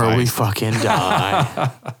sacrificed? Or we fucking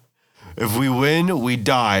die. If we win, we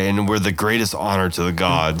die, and we're the greatest honor to the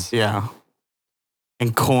gods. Yeah.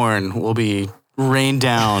 And corn will be rained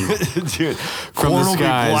down. Dude, From corn the will be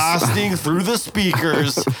skies. blasting through the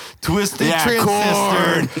speakers, twisted Yeah,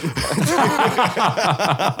 transistor.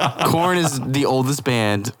 Corn is the oldest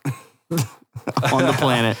band on the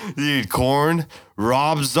planet. Dude, corn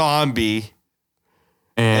Rob Zombie,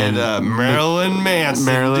 and Marilyn Manson.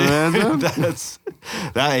 Marilyn dude. Manson?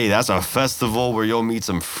 That's a festival where you'll meet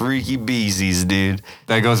some freaky beezies, dude.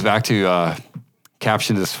 That goes back to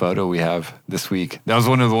caption this photo we have this week. That was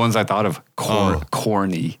one of the ones I thought of.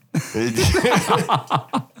 Corny.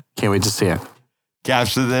 Can't wait to see it.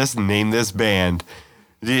 Capture this, name this band.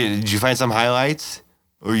 Did you find some highlights?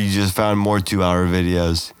 Or you just found more 2-hour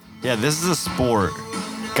videos? Yeah, this is a sport.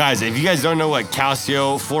 Guys, if you guys don't know what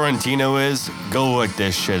Calcio Florentino is, go look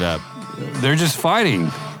this shit up. They're just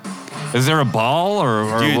fighting. Is there a ball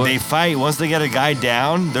or Dude, what? they fight. Once they get a guy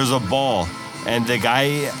down, there's a ball. And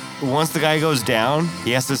once the guy goes down,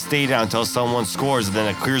 he has to stay down until someone scores, and then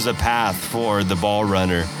it clears a path for the ball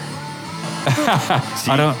runner.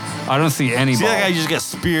 I don't see any See ball. that guy just get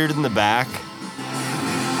speared in the back?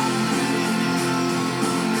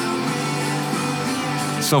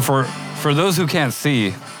 So for those who can't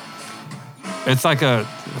see, it's like a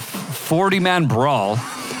 40-man brawl.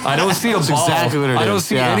 I don't see a ball. exactly what it I don't is,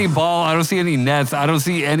 see yeah. any ball. I don't see any nets. I don't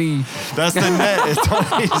see any. That's the net.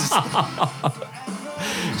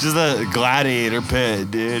 It's just a gladiator pit,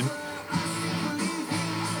 dude.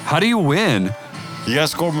 How do you win? You gotta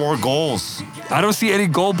score more goals. I don't see any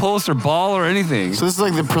goalpost or ball or anything. So this is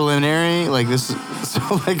like the preliminary, like this. So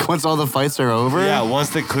like once all the fights are over, Yeah,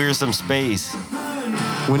 once they clear some space.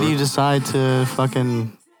 when do you decide to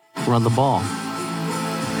fucking run the ball?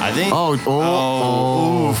 I think.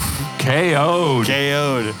 Oh, Oof. KO'd.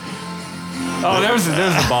 KO'd. Oh, there's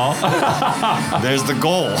the ball. There's the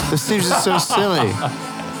goal. This seems just so silly.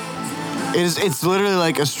 It's literally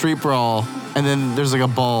like a street brawl, and then there's like a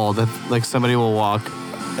ball that like somebody will walk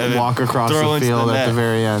then across throw the into field the at the net.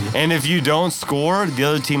 very end. And if you don't score, the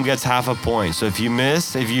other team gets half a point. So if you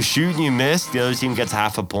shoot and you miss, the other team gets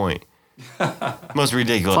half a point. Most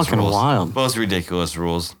ridiculous Fucking rules. wild. Most ridiculous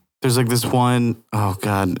rules. There's like this one, oh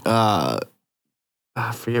God, I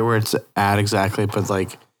forget where it's at exactly, but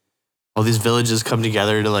like all these villages come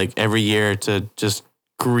together to like every year to just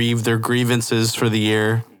grieve their grievances for the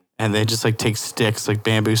year. And they just like take sticks, like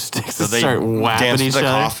bamboo sticks, So and they start whapping dance each to the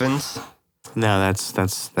other. coffins. No,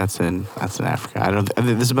 that's in Africa. I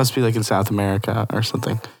think this must be like in South America or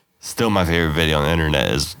something. Still, my favorite video on the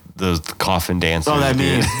internet is those coffin dancers. Oh, that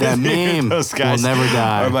dude. meme. That meme Those guys will never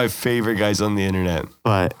die. are my favorite guys on the internet.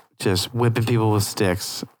 But just whipping people with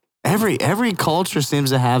sticks. Every culture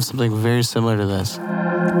seems to have something very similar to this.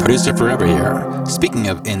 Producer Forever here. Speaking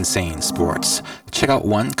of insane sports, check out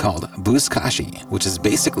one called Buzkashi, which is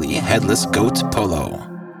basically headless goat polo.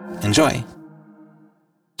 Enjoy.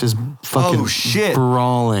 Just fucking Oh, shit.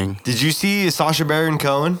 brawling. Did you see Sacha Baron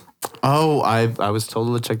Cohen? Oh, I was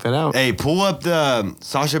told to check that out. Hey, pull up the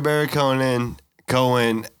Sacha Baron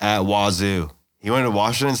Cohen at Wazoo. He went to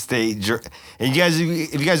Washington State. And you guys,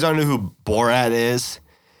 if you guys don't know who Borat is,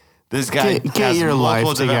 this guy Get has your multiple life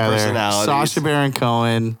different together. personalities. Sacha Baron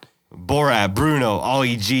Cohen. Borat, Bruno,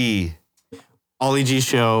 Ollie G. Ollie G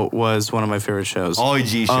show was one of my favorite shows Ollie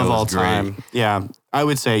G show of all was great. time. Yeah, I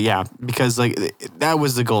would say because like that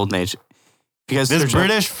was the golden age. If you guys This search up-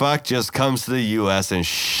 British fuck just comes to the U.S. and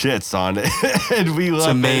shits on it, and we love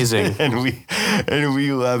amazing. it. And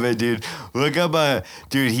we love it, dude. Look up,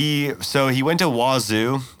 dude. He went to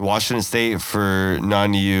Wazoo, Washington State, for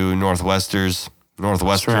non-U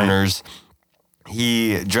Northwesterners.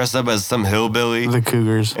 He dressed up as some hillbilly. the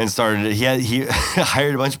Cougars. And started. He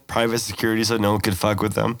hired a bunch of private security so no one could fuck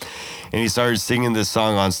with them, and he started singing this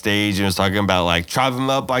song on stage and was talking about like chop him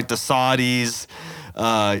up like the Saudis,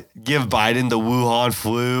 give Biden the Wuhan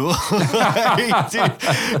flu, dude.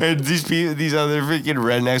 And these other freaking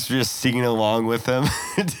rednecks were just singing along with him,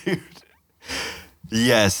 dude.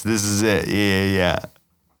 Yes, this is it. Yeah.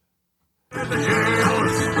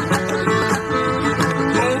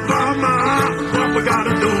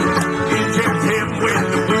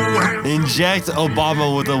 Inject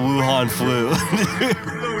Obama with the Wuhan flu.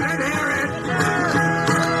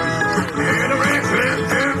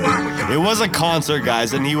 It was a concert,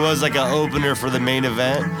 guys, and he was like an opener for the main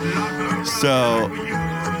event. So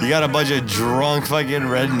you got a bunch of drunk fucking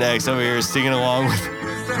rednecks over here singing along with. Okay,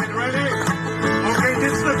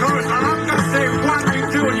 this is the chorus. I'm gonna say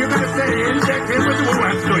 1, 2, and you're gonna say inject him with the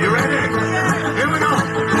Wuhan flu. You ready? Here we go.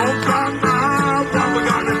 Obama, what we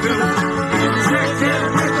gonna do? Inject him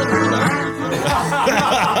with the Wuhan flu.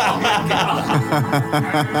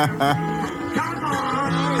 Come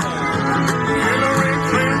on. Hillary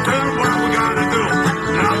Clinton, what we gonna do?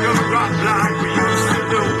 Now gonna rock like we used to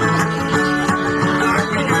do. Like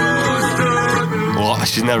we used to do. Well,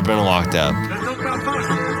 she's never been locked up. Let's look up first.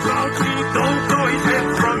 Fauci, don't throw his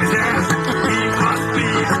head from his ass. He must be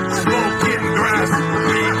smoking grass.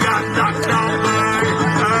 He got knocked down by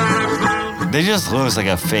It just looks like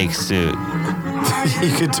a fake suit.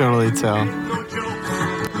 You could totally tell.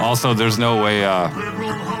 Also, there's no way.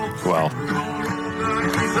 Well,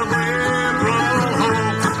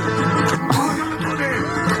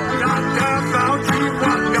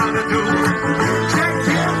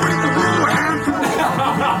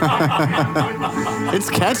 It's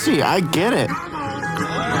catchy. I get it.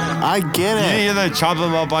 I get You it. hear them chop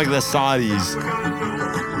them up like the Saudis.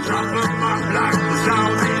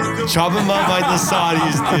 Chop them up like the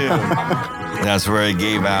Saudis do. That's where it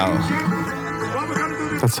gave out.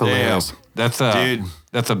 That's hilarious. Dude.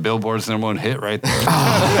 that's a Billboard's #1 hit right there.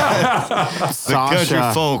 The country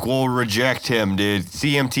Sasha. folk will reject him, dude.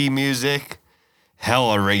 CMT music,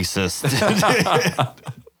 hella racist.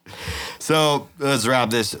 So let's wrap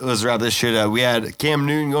this shit up. We had Cam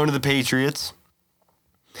Newton going to the Patriots.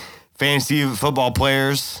 Fantasy football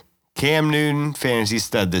players. Cam Newton, fantasy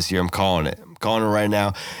stud this year. I'm calling it. I'm calling it right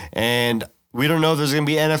now. And we don't know if there's going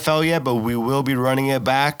to be NFL yet, but we will be running it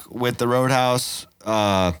back with the Roadhouse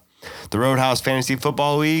Fantasy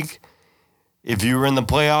Football League. If you were in the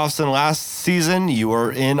playoffs in last season, you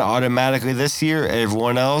are in automatically this year.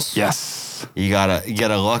 Everyone else, Yes. you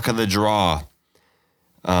get a luck of the draw.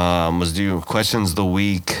 Let's do questions of the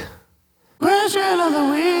week. Question of the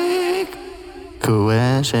week.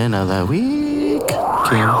 Question of the week.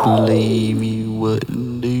 Can't believe you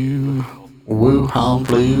wouldn't do Wuhan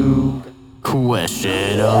flu.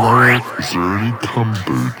 Question of the week. Is there any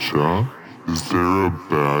kombucha? Is there a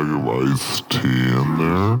bag of iced tea in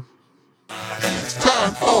there?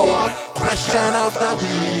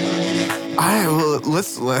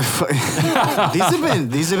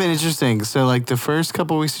 These have been interesting. So like the first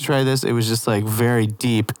couple weeks to try this, it was just like very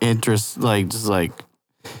deep interest, like just like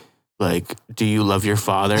do you love your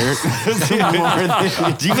father? More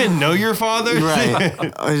than- Do you even know your father?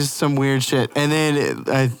 right, just some weird shit. And then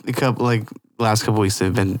a couple like last couple weeks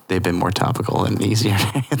they've been more topical and easier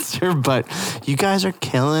to answer. But you guys are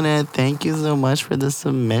killing it. Thank you so much for the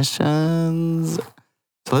submissions.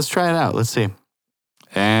 So let's try it out. Let's see.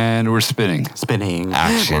 And we're spinning. Spinning.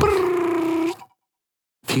 Action.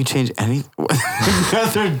 If you change any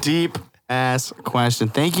another deep ass question.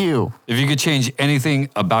 Thank you. If you could change anything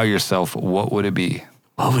about yourself, what would it be?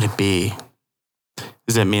 What would it be?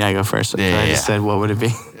 Does that mean I go first? Yeah, I yeah. just said what would it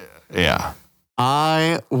be? Yeah.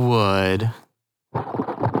 I would.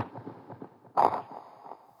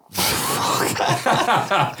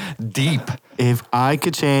 Deep. If I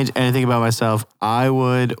could change anything about myself, I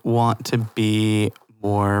would want to be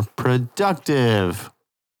more productive.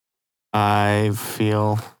 I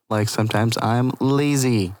feel like sometimes I'm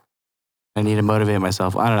lazy. I need to motivate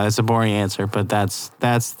myself. I don't know. That's a boring answer, but that's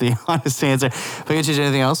the honest answer. If I could change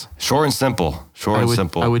anything else, Short and simple.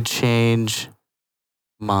 I would change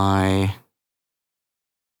my.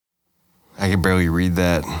 I can barely read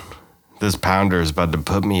that. This pounder is about to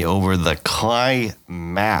put me over the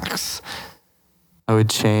climax. I would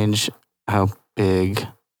change how big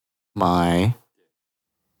my.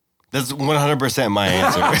 That's 100% my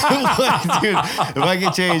answer. Like, dude, if I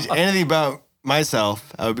could change anything about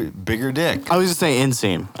myself, I would be bigger dick. I was just saying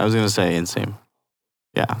inseam. I was gonna say inseam.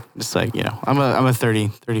 Yeah, just like I'm a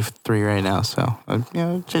 33 right now, so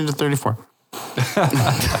change to 34.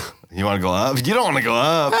 You want to go up? You don't want to go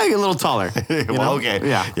up. I get a little taller. Well, okay.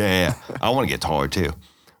 Yeah. I want to get taller too.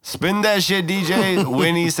 Spin that shit, DJ.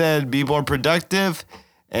 Winnie said be more productive.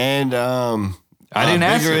 And I didn't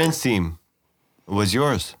answer. Bigger inseam was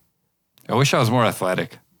yours. I wish I was more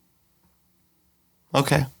athletic.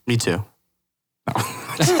 Okay. Me too.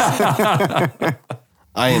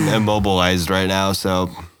 I am immobilized right now, so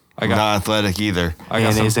I'm not athletic either.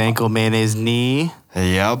 Mayonnaise ankle, mayonnaise knee.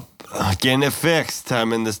 Yep. Getting it fixed.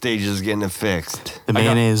 I'm in the stages of getting it fixed. The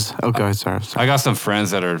mayonnaise. Okay, sorry. I got some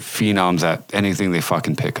friends that are phenoms at anything they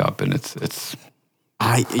fucking pick up, and it's.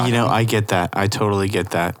 I get that. I totally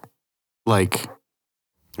get that. Like,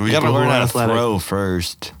 We got to people learn who are how to athletic. throw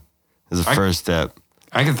first. Is the first step.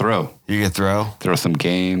 I can throw. You can throw Some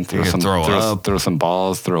game. Throw can some throw up. Throw some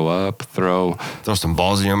balls. Throw up. Throw some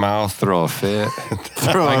balls in your mouth. a fit.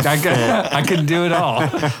 throw a I can do it all. All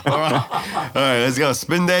right, let's go.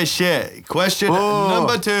 Spin that shit. Question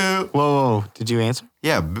number 2. Whoa. Did you answer?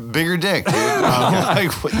 Yeah, bigger dick, dude.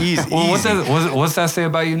 Like, easy. Well, what's that say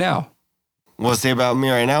about you now? What's it say about me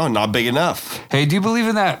right now? Not big enough. Hey, do you believe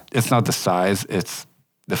in that? It's not the size. It's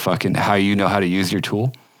the fucking how you know how to use your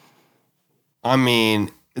tool. I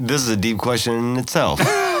mean, this is a deep question in itself.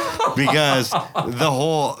 Because the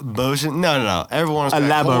whole motion. No. Everyone wants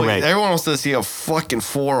Elaborate. Everyone wants to see a fucking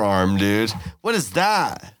forearm, dude. What is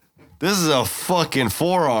that? This is a fucking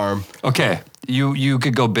forearm. Okay, you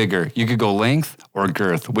could go bigger. You could go length or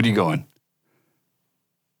girth. What are you going?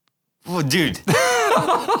 Well, dude,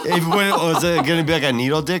 was it going to be like a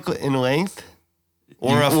needle dick in length?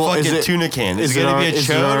 Or a fucking tuna can? Is it going to be a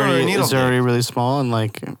chode or a needle Is it already really small and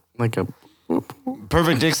like a...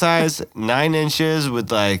 Perfect dick size, 9 inches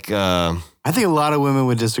with like... I think a lot of women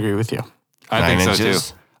would disagree with you. I think 9 so inches?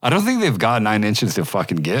 too. I don't think they've got 9 inches to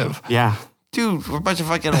fucking give. Yeah. Dude, we're a bunch of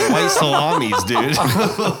fucking white salamis, dude.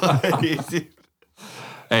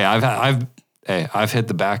 Hey, I've hit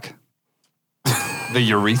the back. The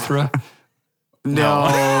urethra.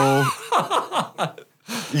 No.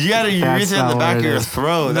 You got a urethra in the back of your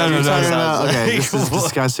throat. No, no, no. Okay, this is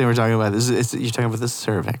disgusting. We're talking about this. You're talking about the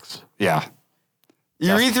cervix. Yeah.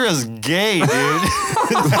 Urethra's gay, dude.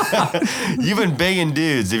 You've been banging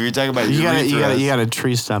dudes if you're talking about You urethras. got a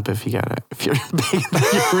tree stump if you're big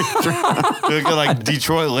urethra. Look at like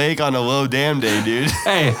Detroit Lake on a low dam day, dude.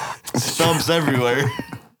 Hey, Stumps everywhere.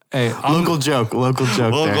 hey, Local joke. Local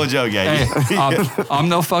there. joke, yeah. hey, I'm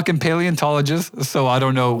no fucking paleontologist, so I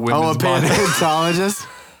don't know Oh, a women's body. paleontologist?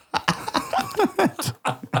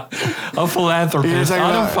 A philanthropist. talking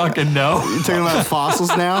I don't about- fucking know. You're talking about fossils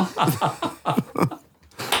now?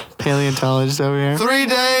 Paleontologist over here. 3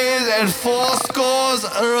 days and 4 scores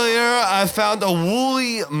earlier, I found a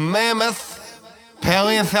woolly mammoth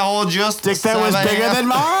paleontologist. Dick that was bigger than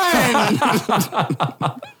mine.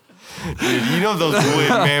 Dude, you know those woolly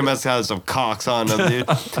mammoths have some cocks on them, dude.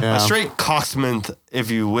 Yeah. A straight cocksman,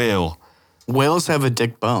 if you will. Whales have a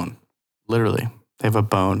dick bone. Literally. They have a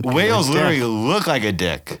bone. in Whales their literally dick. look like a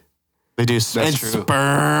dick. They do. That's And true.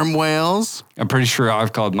 sperm whales. I'm pretty sure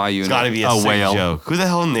I've called my unit It's got to be a sick whale. joke. Who the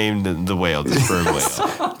hell named the whale, the sperm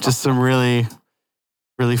whale? Just some really,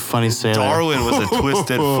 really funny sailor. Darwin was a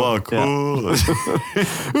twisted fuck. Yeah.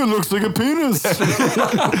 It looks like a penis.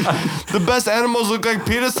 The best animals look like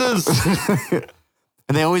penises.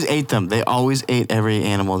 And they always ate them. They always ate every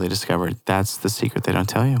animal they discovered. That's the secret they don't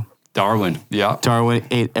tell you. Darwin. Yeah. Darwin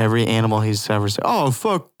ate every animal he discovered. Oh,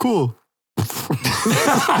 fuck, cool.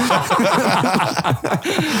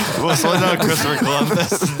 Well, slow down, Christopher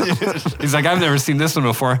Columbus. He's like, I've never seen this one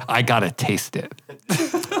before. I gotta taste it.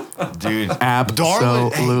 Dude,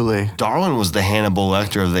 Absolutely. Darwin was the Hannibal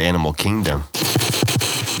Lecter of the animal kingdom.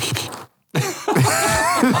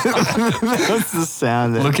 That's the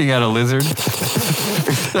sound. Looking at a lizard.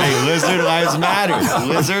 Hey, lizard lives matter.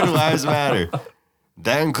 Lizard lives matter.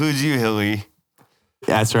 That includes you, Hilly.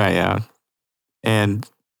 That's right, yeah. And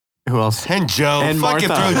who else? And Joe. And Fucking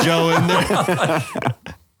Martha. throw Joe in there.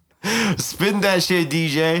 Spin that shit,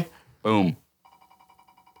 DJ. Boom.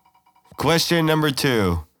 Question number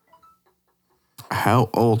 2. How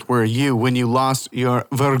old were you when you lost your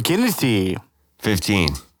virginity? 15.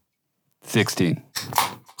 16.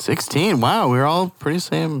 16. Wow, we're all pretty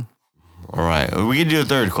same. All right. We could do a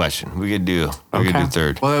third question. We could do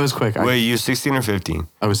third. Well, that was quick. Wait, you 16 or 15?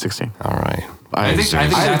 I was 16. All right. I think I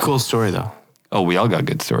had a that- cool story, though. Oh, we all got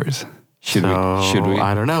good stories. Should So, we? Should we?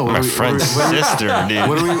 I don't know. My friend's sister, dude.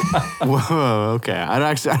 What do we? Whoa, okay. I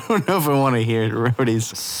don't know if I want to hear Rody's.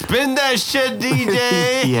 Spin that shit,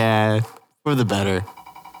 DJ. Yeah, for the better.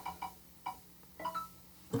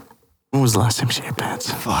 When was the last time she had pants?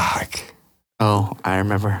 Fuck. Oh, I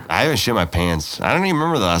remember. I haven't shit my pants. I don't even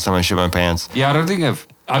remember the last time I shit my pants. Yeah, I don't think I've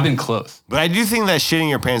been close. But I do think that shitting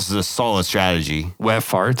your pants is a solid strategy. Wet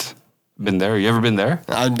farts. Been there? You ever been there?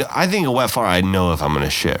 I think a wet fart, I know if I'm going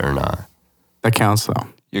to shit or not. That counts though.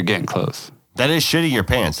 You're getting close. That is shitting your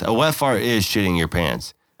pants. A wet fart is shitting your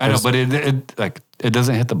pants. I know, but it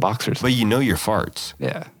doesn't hit the boxers. But you know your farts.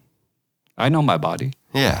 Yeah. I know my body.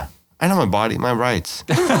 Yeah. I know my body, my rights.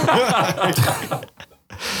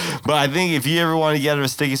 But I think if you ever want to get out of a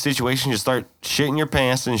sticky situation, just start shitting your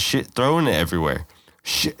pants and throwing it everywhere.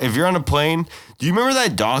 If you're on a plane, do you remember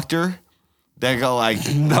that doctor that got like...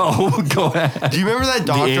 No, go ahead. Do you remember that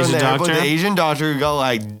doctor Asian on the airport? doctor? The Asian doctor who got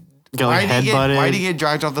like... Got headbutted. Why'd he get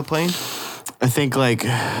dragged off the plane? I think like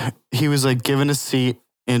he was like given a seat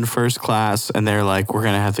in first class, and they're like, "We're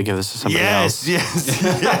gonna have to give this to somebody else." Yes.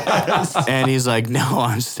 And he's like, "No,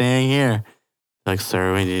 I'm staying here." Like,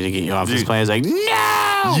 sir, we need to get you off this Dude. plane. He's like,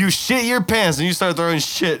 "No." You shit your pants and you start throwing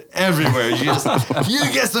shit everywhere. You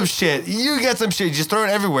get some shit. You get some shit. Just throw it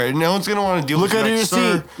everywhere. No one's gonna want to deal Look with it. under your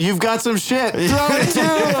seat. You've got some shit. Throw it too.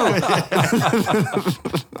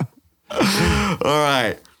 All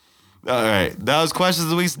right. That was questions of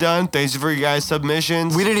the week's done. Thanks for your guys'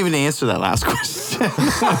 submissions. We didn't even answer that last question.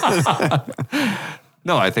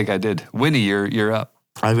 No, I think I did. Winnie, you're up.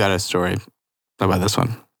 I've got a story about this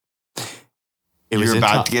one. You're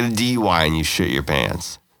about to get a DUI and you shit your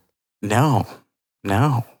pants. No.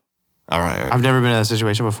 All right. I've never been in that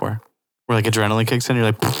situation before. Where like adrenaline kicks in, you're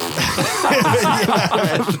like,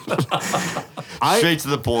 Straight to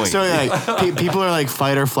the point. So like people are like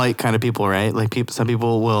fight or flight kind of people, right? Like some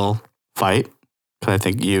people will fight. Because I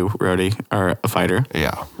think you, Rody, are a fighter.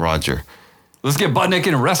 Yeah, Roger. Let's get butt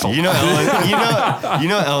naked and wrestle. You know,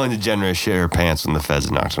 Ellen DeGeneres shit her pants when the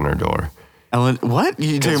feds knocked on her door. Ellen, what?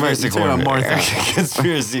 You talking about Martha?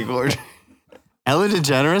 Conspiracy coordinator. Ellen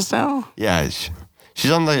DeGeneres now? Yeah,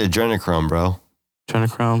 she's on the adrenochrome, bro.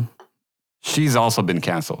 Adrenochrome. She's also been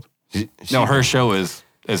canceled. No, her show is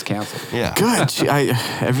canceled. Yeah. Good.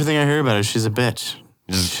 Everything I hear about her, she's a bitch.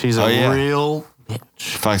 She's a real bitch.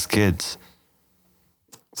 She fucks kids.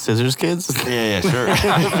 Scissors kids? Yeah, sure.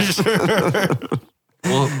 Sure.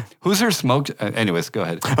 Well, who's her smoke? Anyways, go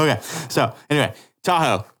ahead. Okay. So, anyway,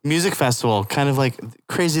 Tahoe Music Festival, kind of like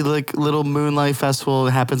crazy, like little moonlight festival.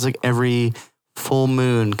 It happens like every full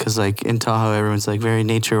moon because, like, in Tahoe, everyone's like very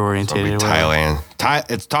nature oriented. Thailand.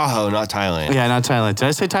 It's Tahoe, not Thailand. Yeah, not Thailand. Did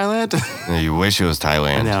I say Thailand? No, you wish it was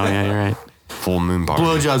Thailand. No, yeah, you're right. Full moon party.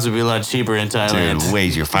 Blowjobs would be a lot cheaper in Thailand. Dude,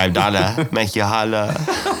 wage your $5. Make you holla.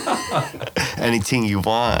 Anything you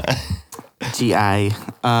want. GI.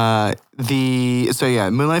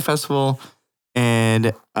 Moonlight Festival,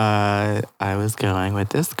 and I was going with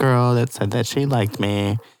this girl that said that she liked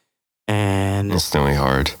me, and It's snowy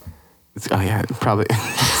hard. oh yeah, probably,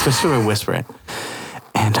 especially when I whisper it.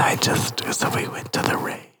 And so we went to the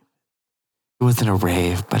rave. It wasn't a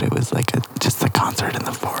rave, but it was like just a concert in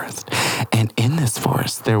the forest. And in this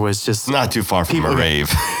forest, there was just Not too far from a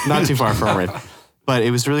rave. not too far from a rave. But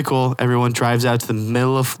it was really cool. Everyone drives out to the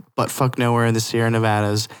middle of buttfuck nowhere in the Sierra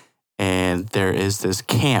Nevadas, and there is this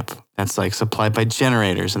camp that's like supplied by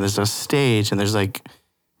generators, and there's a stage, and there's like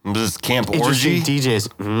This camp interesting orgy?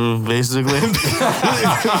 DJs, basically,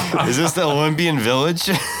 Is this the Olympian Village?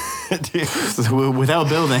 without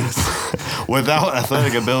buildings. Without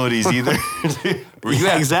athletic abilities either.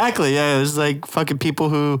 Yeah, exactly. Yeah, there's like fucking people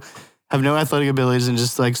who have no athletic abilities and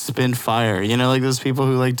just like spin fire. You know, like those people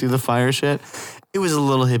who like do the fire shit. It was a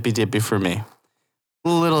little hippy dippy for me. A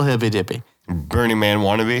little hippy dippy. Burning Man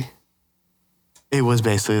wannabe? It was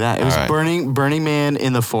basically that. It was All right. Burning Man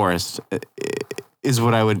in the forest is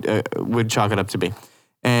what I would chalk it up to be.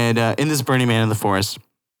 And in this Burning Man in the forest,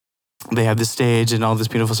 they have this stage and all this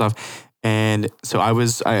beautiful stuff. And so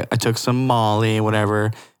I took some Molly and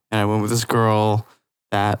whatever, and I went with this girl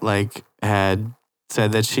that like had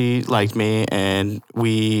said that she liked me, and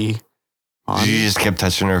we. You just kept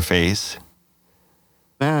touching her face?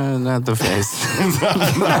 No, not the face.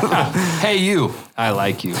 Hey, you. I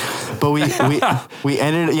like you. But we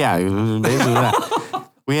ended basically that.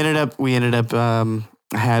 We ended up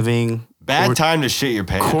having Bad time to shit your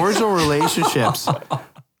pants. cordial relationships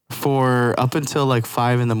for up until like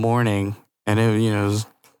 5 a.m, and it was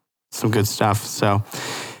some good stuff. So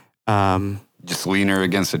Just lean her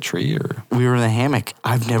against a tree, or we were in the hammock.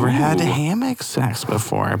 I've never had hammock sex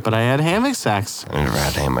before, but I had hammock sex, I never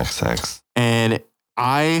had hammock sex. and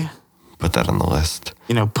I Put that on the list.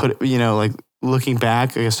 like looking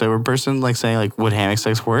back, like a sober person, like saying like, would hammock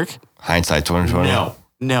sex work? Hindsight 2020.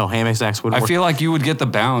 No, hammock sex wouldn't I work. feel like you would get the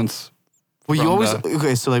bounce. Well, you from always the-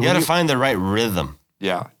 okay. So like You when gotta find the right rhythm.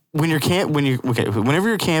 Yeah. whenever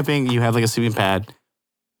you're camping, you have like a sleeping pad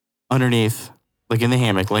underneath, like in the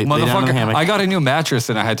hammock, lay down in the Motherfucker, hammock. I got a new mattress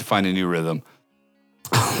and I had to find a new rhythm.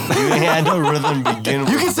 You had no rhythm to begin with.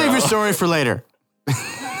 You can save bro. your story for later.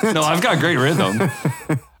 No, I've got great rhythm.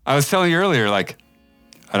 I was telling you earlier, like,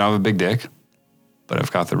 I don't have a big dick, but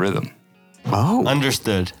I've got the rhythm. Oh,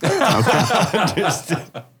 Understood. this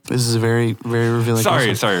is a very, very revealing. Sorry.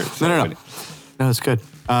 question. No, it's good.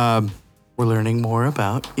 We're learning more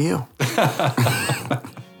about you.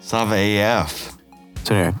 Sava AF.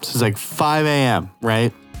 So anyway, this is like 5 a.m.,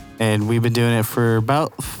 right? And we've been doing it for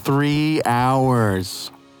about 3 hours.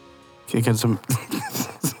 Can you get some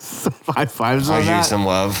high fives I'll on give you that? some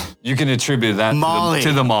love. You can attribute that Molly.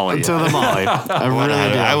 to the Molly. To the Molly. I really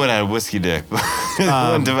do. I would have had whiskey dick. It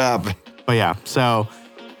wouldn't have happened. But yeah, so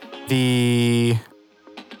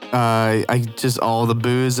I just all the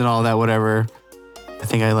booze and all that, whatever. I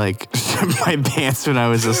think I like shit my pants when I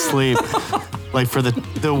was asleep, like for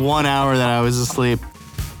the 1 hour that I was asleep.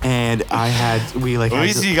 And At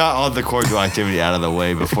least you got all the cordial activity out of the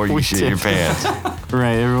way before you We shit did. your pants.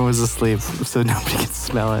 Right, everyone was asleep, so nobody could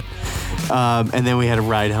smell it. And then we had a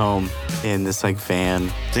ride home in this like van.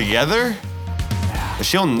 Together?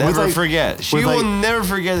 She'll never like- forget. She with, will like- never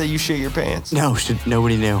forget that you shit your pants. No,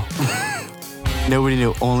 nobody knew. Nobody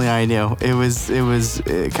knew. Only I knew. It was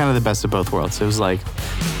kind of the best of both worlds. It was like,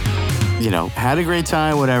 had a great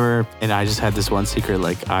time, whatever. And I just had this one secret,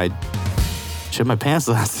 like I shit my pants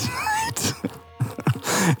last night.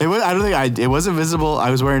 It was. I don't think it wasn't visible. I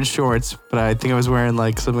was wearing shorts, but I think I was wearing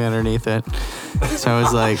like something underneath it. So I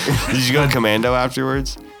was like, Did you go commando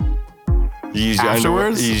afterwards? You use your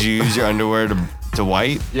Afterwards? underwear, you use your underwear to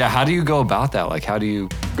white? Yeah, how do you go about that? Like, how do you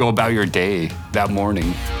go about your day that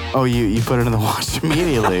morning? oh, you put it in the wash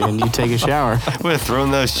immediately and you take a shower. I would have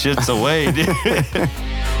thrown those shits away, dude.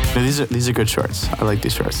 No, these are good shorts. I like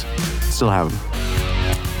these shorts. Still have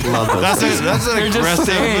them. Love those. That's an aggressive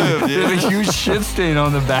move, There's dude. a huge shit stain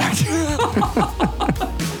on the back.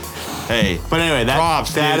 Hey, But anyway,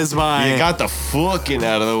 props, that dude. is my. You got the fucking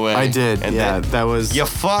out of the way. I did. And Yeah, then that was. you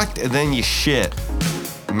fucked and then you shit.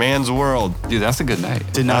 Man's world. Dude, that's a good night.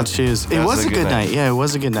 Did not choose. It that's was a a good good night. night. Yeah, it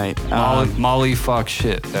was a good night. Molly, fuck,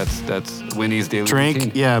 shit. That's Winnie's daily Drink.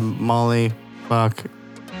 routine. Yeah, Molly. Fuck.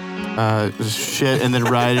 Shit, and then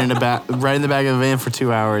ride in the back of the van for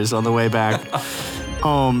 2 hours on the way back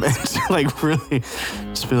home, and like really,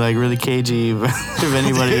 just be like really cagey if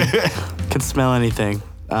anybody can smell anything.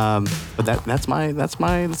 But that's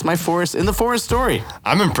my forest in the forest story.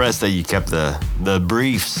 I'm impressed that you kept the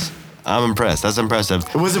briefs. I'm impressed. That's impressive.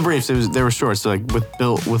 It wasn't briefs. They were shorts. So like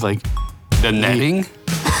built with like The netting?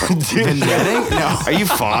 the netting. No, Are you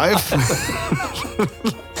 5?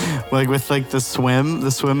 like with like the swim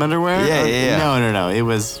underwear. Yeah. No. It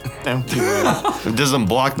was. That would be weird. It doesn't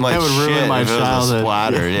block my That would shit ruin my if it was a childhood.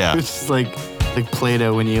 splatter. Yeah. It's just like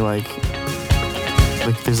Play-Doh when you like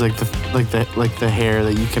there's like the hair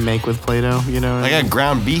that you can make with Play-Doh, you know? Like a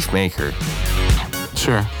ground beef maker.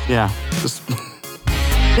 Sure. Yeah. Just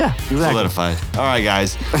yeah. Exactly. Solidified. All right,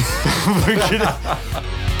 guys. We're gonna...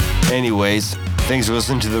 Anyways, thanks for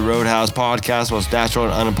listening to the Roadhouse Podcast, most natural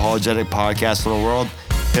and unapologetic podcast in the world.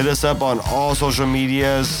 Hit us up on all social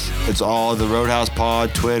medias. It's all the Roadhouse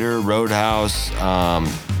Pod, Twitter, Roadhouse,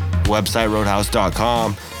 website,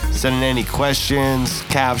 roadhouse.com. Send in any questions,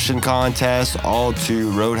 caption contests, all to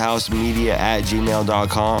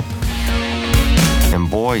roadhousemedia@gmail.com. And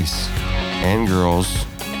boys and girls,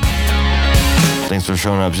 thanks for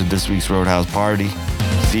showing up to this week's Roadhouse Party.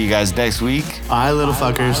 See you guys next week. Bye, little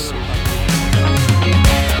fuckers.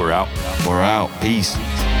 We're out. We're out. Peace.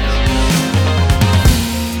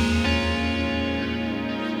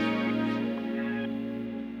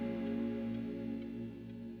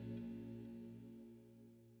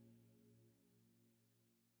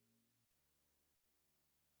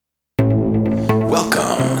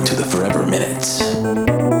 Welcome to the Forever Minutes.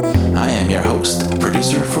 I am your host,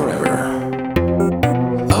 Producer Forever.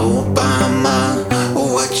 Obama,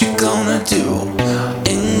 what you gonna do?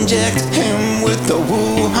 Inject him with the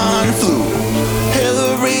Wuhan flu.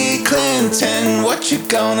 Hillary Clinton, what you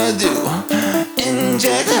gonna do?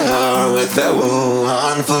 Inject her with the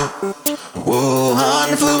Wuhan flu.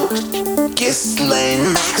 Wuhan flu.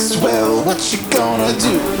 Ghislaine Maxwell, what you gonna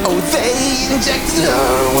do? Oh, they injected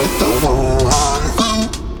her with the Wuhan flu.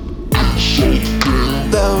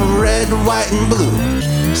 The red, white, and blue.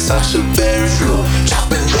 Sasha Baron Cohen.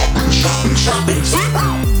 Chopping, chopping, chopping.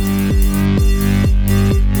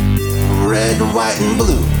 Red, white, and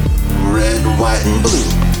blue. Red, white, and blue.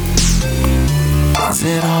 Is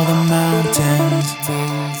it all the mountains?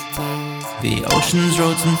 The oceans,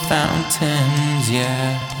 roads, and fountains,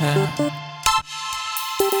 yeah.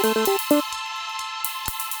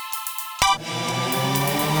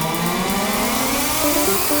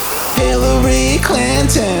 Hillary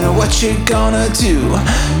Clinton, what you gonna do?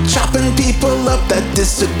 Chopping people up that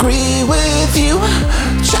disagree with you.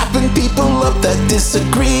 Chopping people up that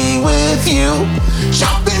disagree with you.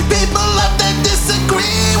 Chopping people up that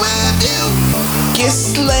disagree with you.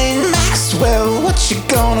 Ghislaine Maxwell, what you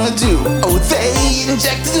gonna do? Oh, they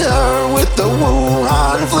injected her with the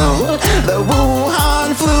Wuhan flu. The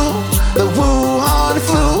Wuhan flu. The Wuhan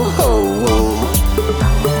flu. Oh, oh.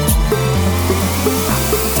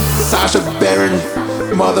 Sasha Baron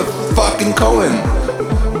motherfucking Cohen.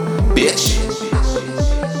 Bitch.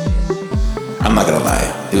 I'm not gonna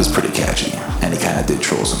lie, it was pretty catchy, and he kinda did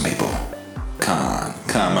troll some people.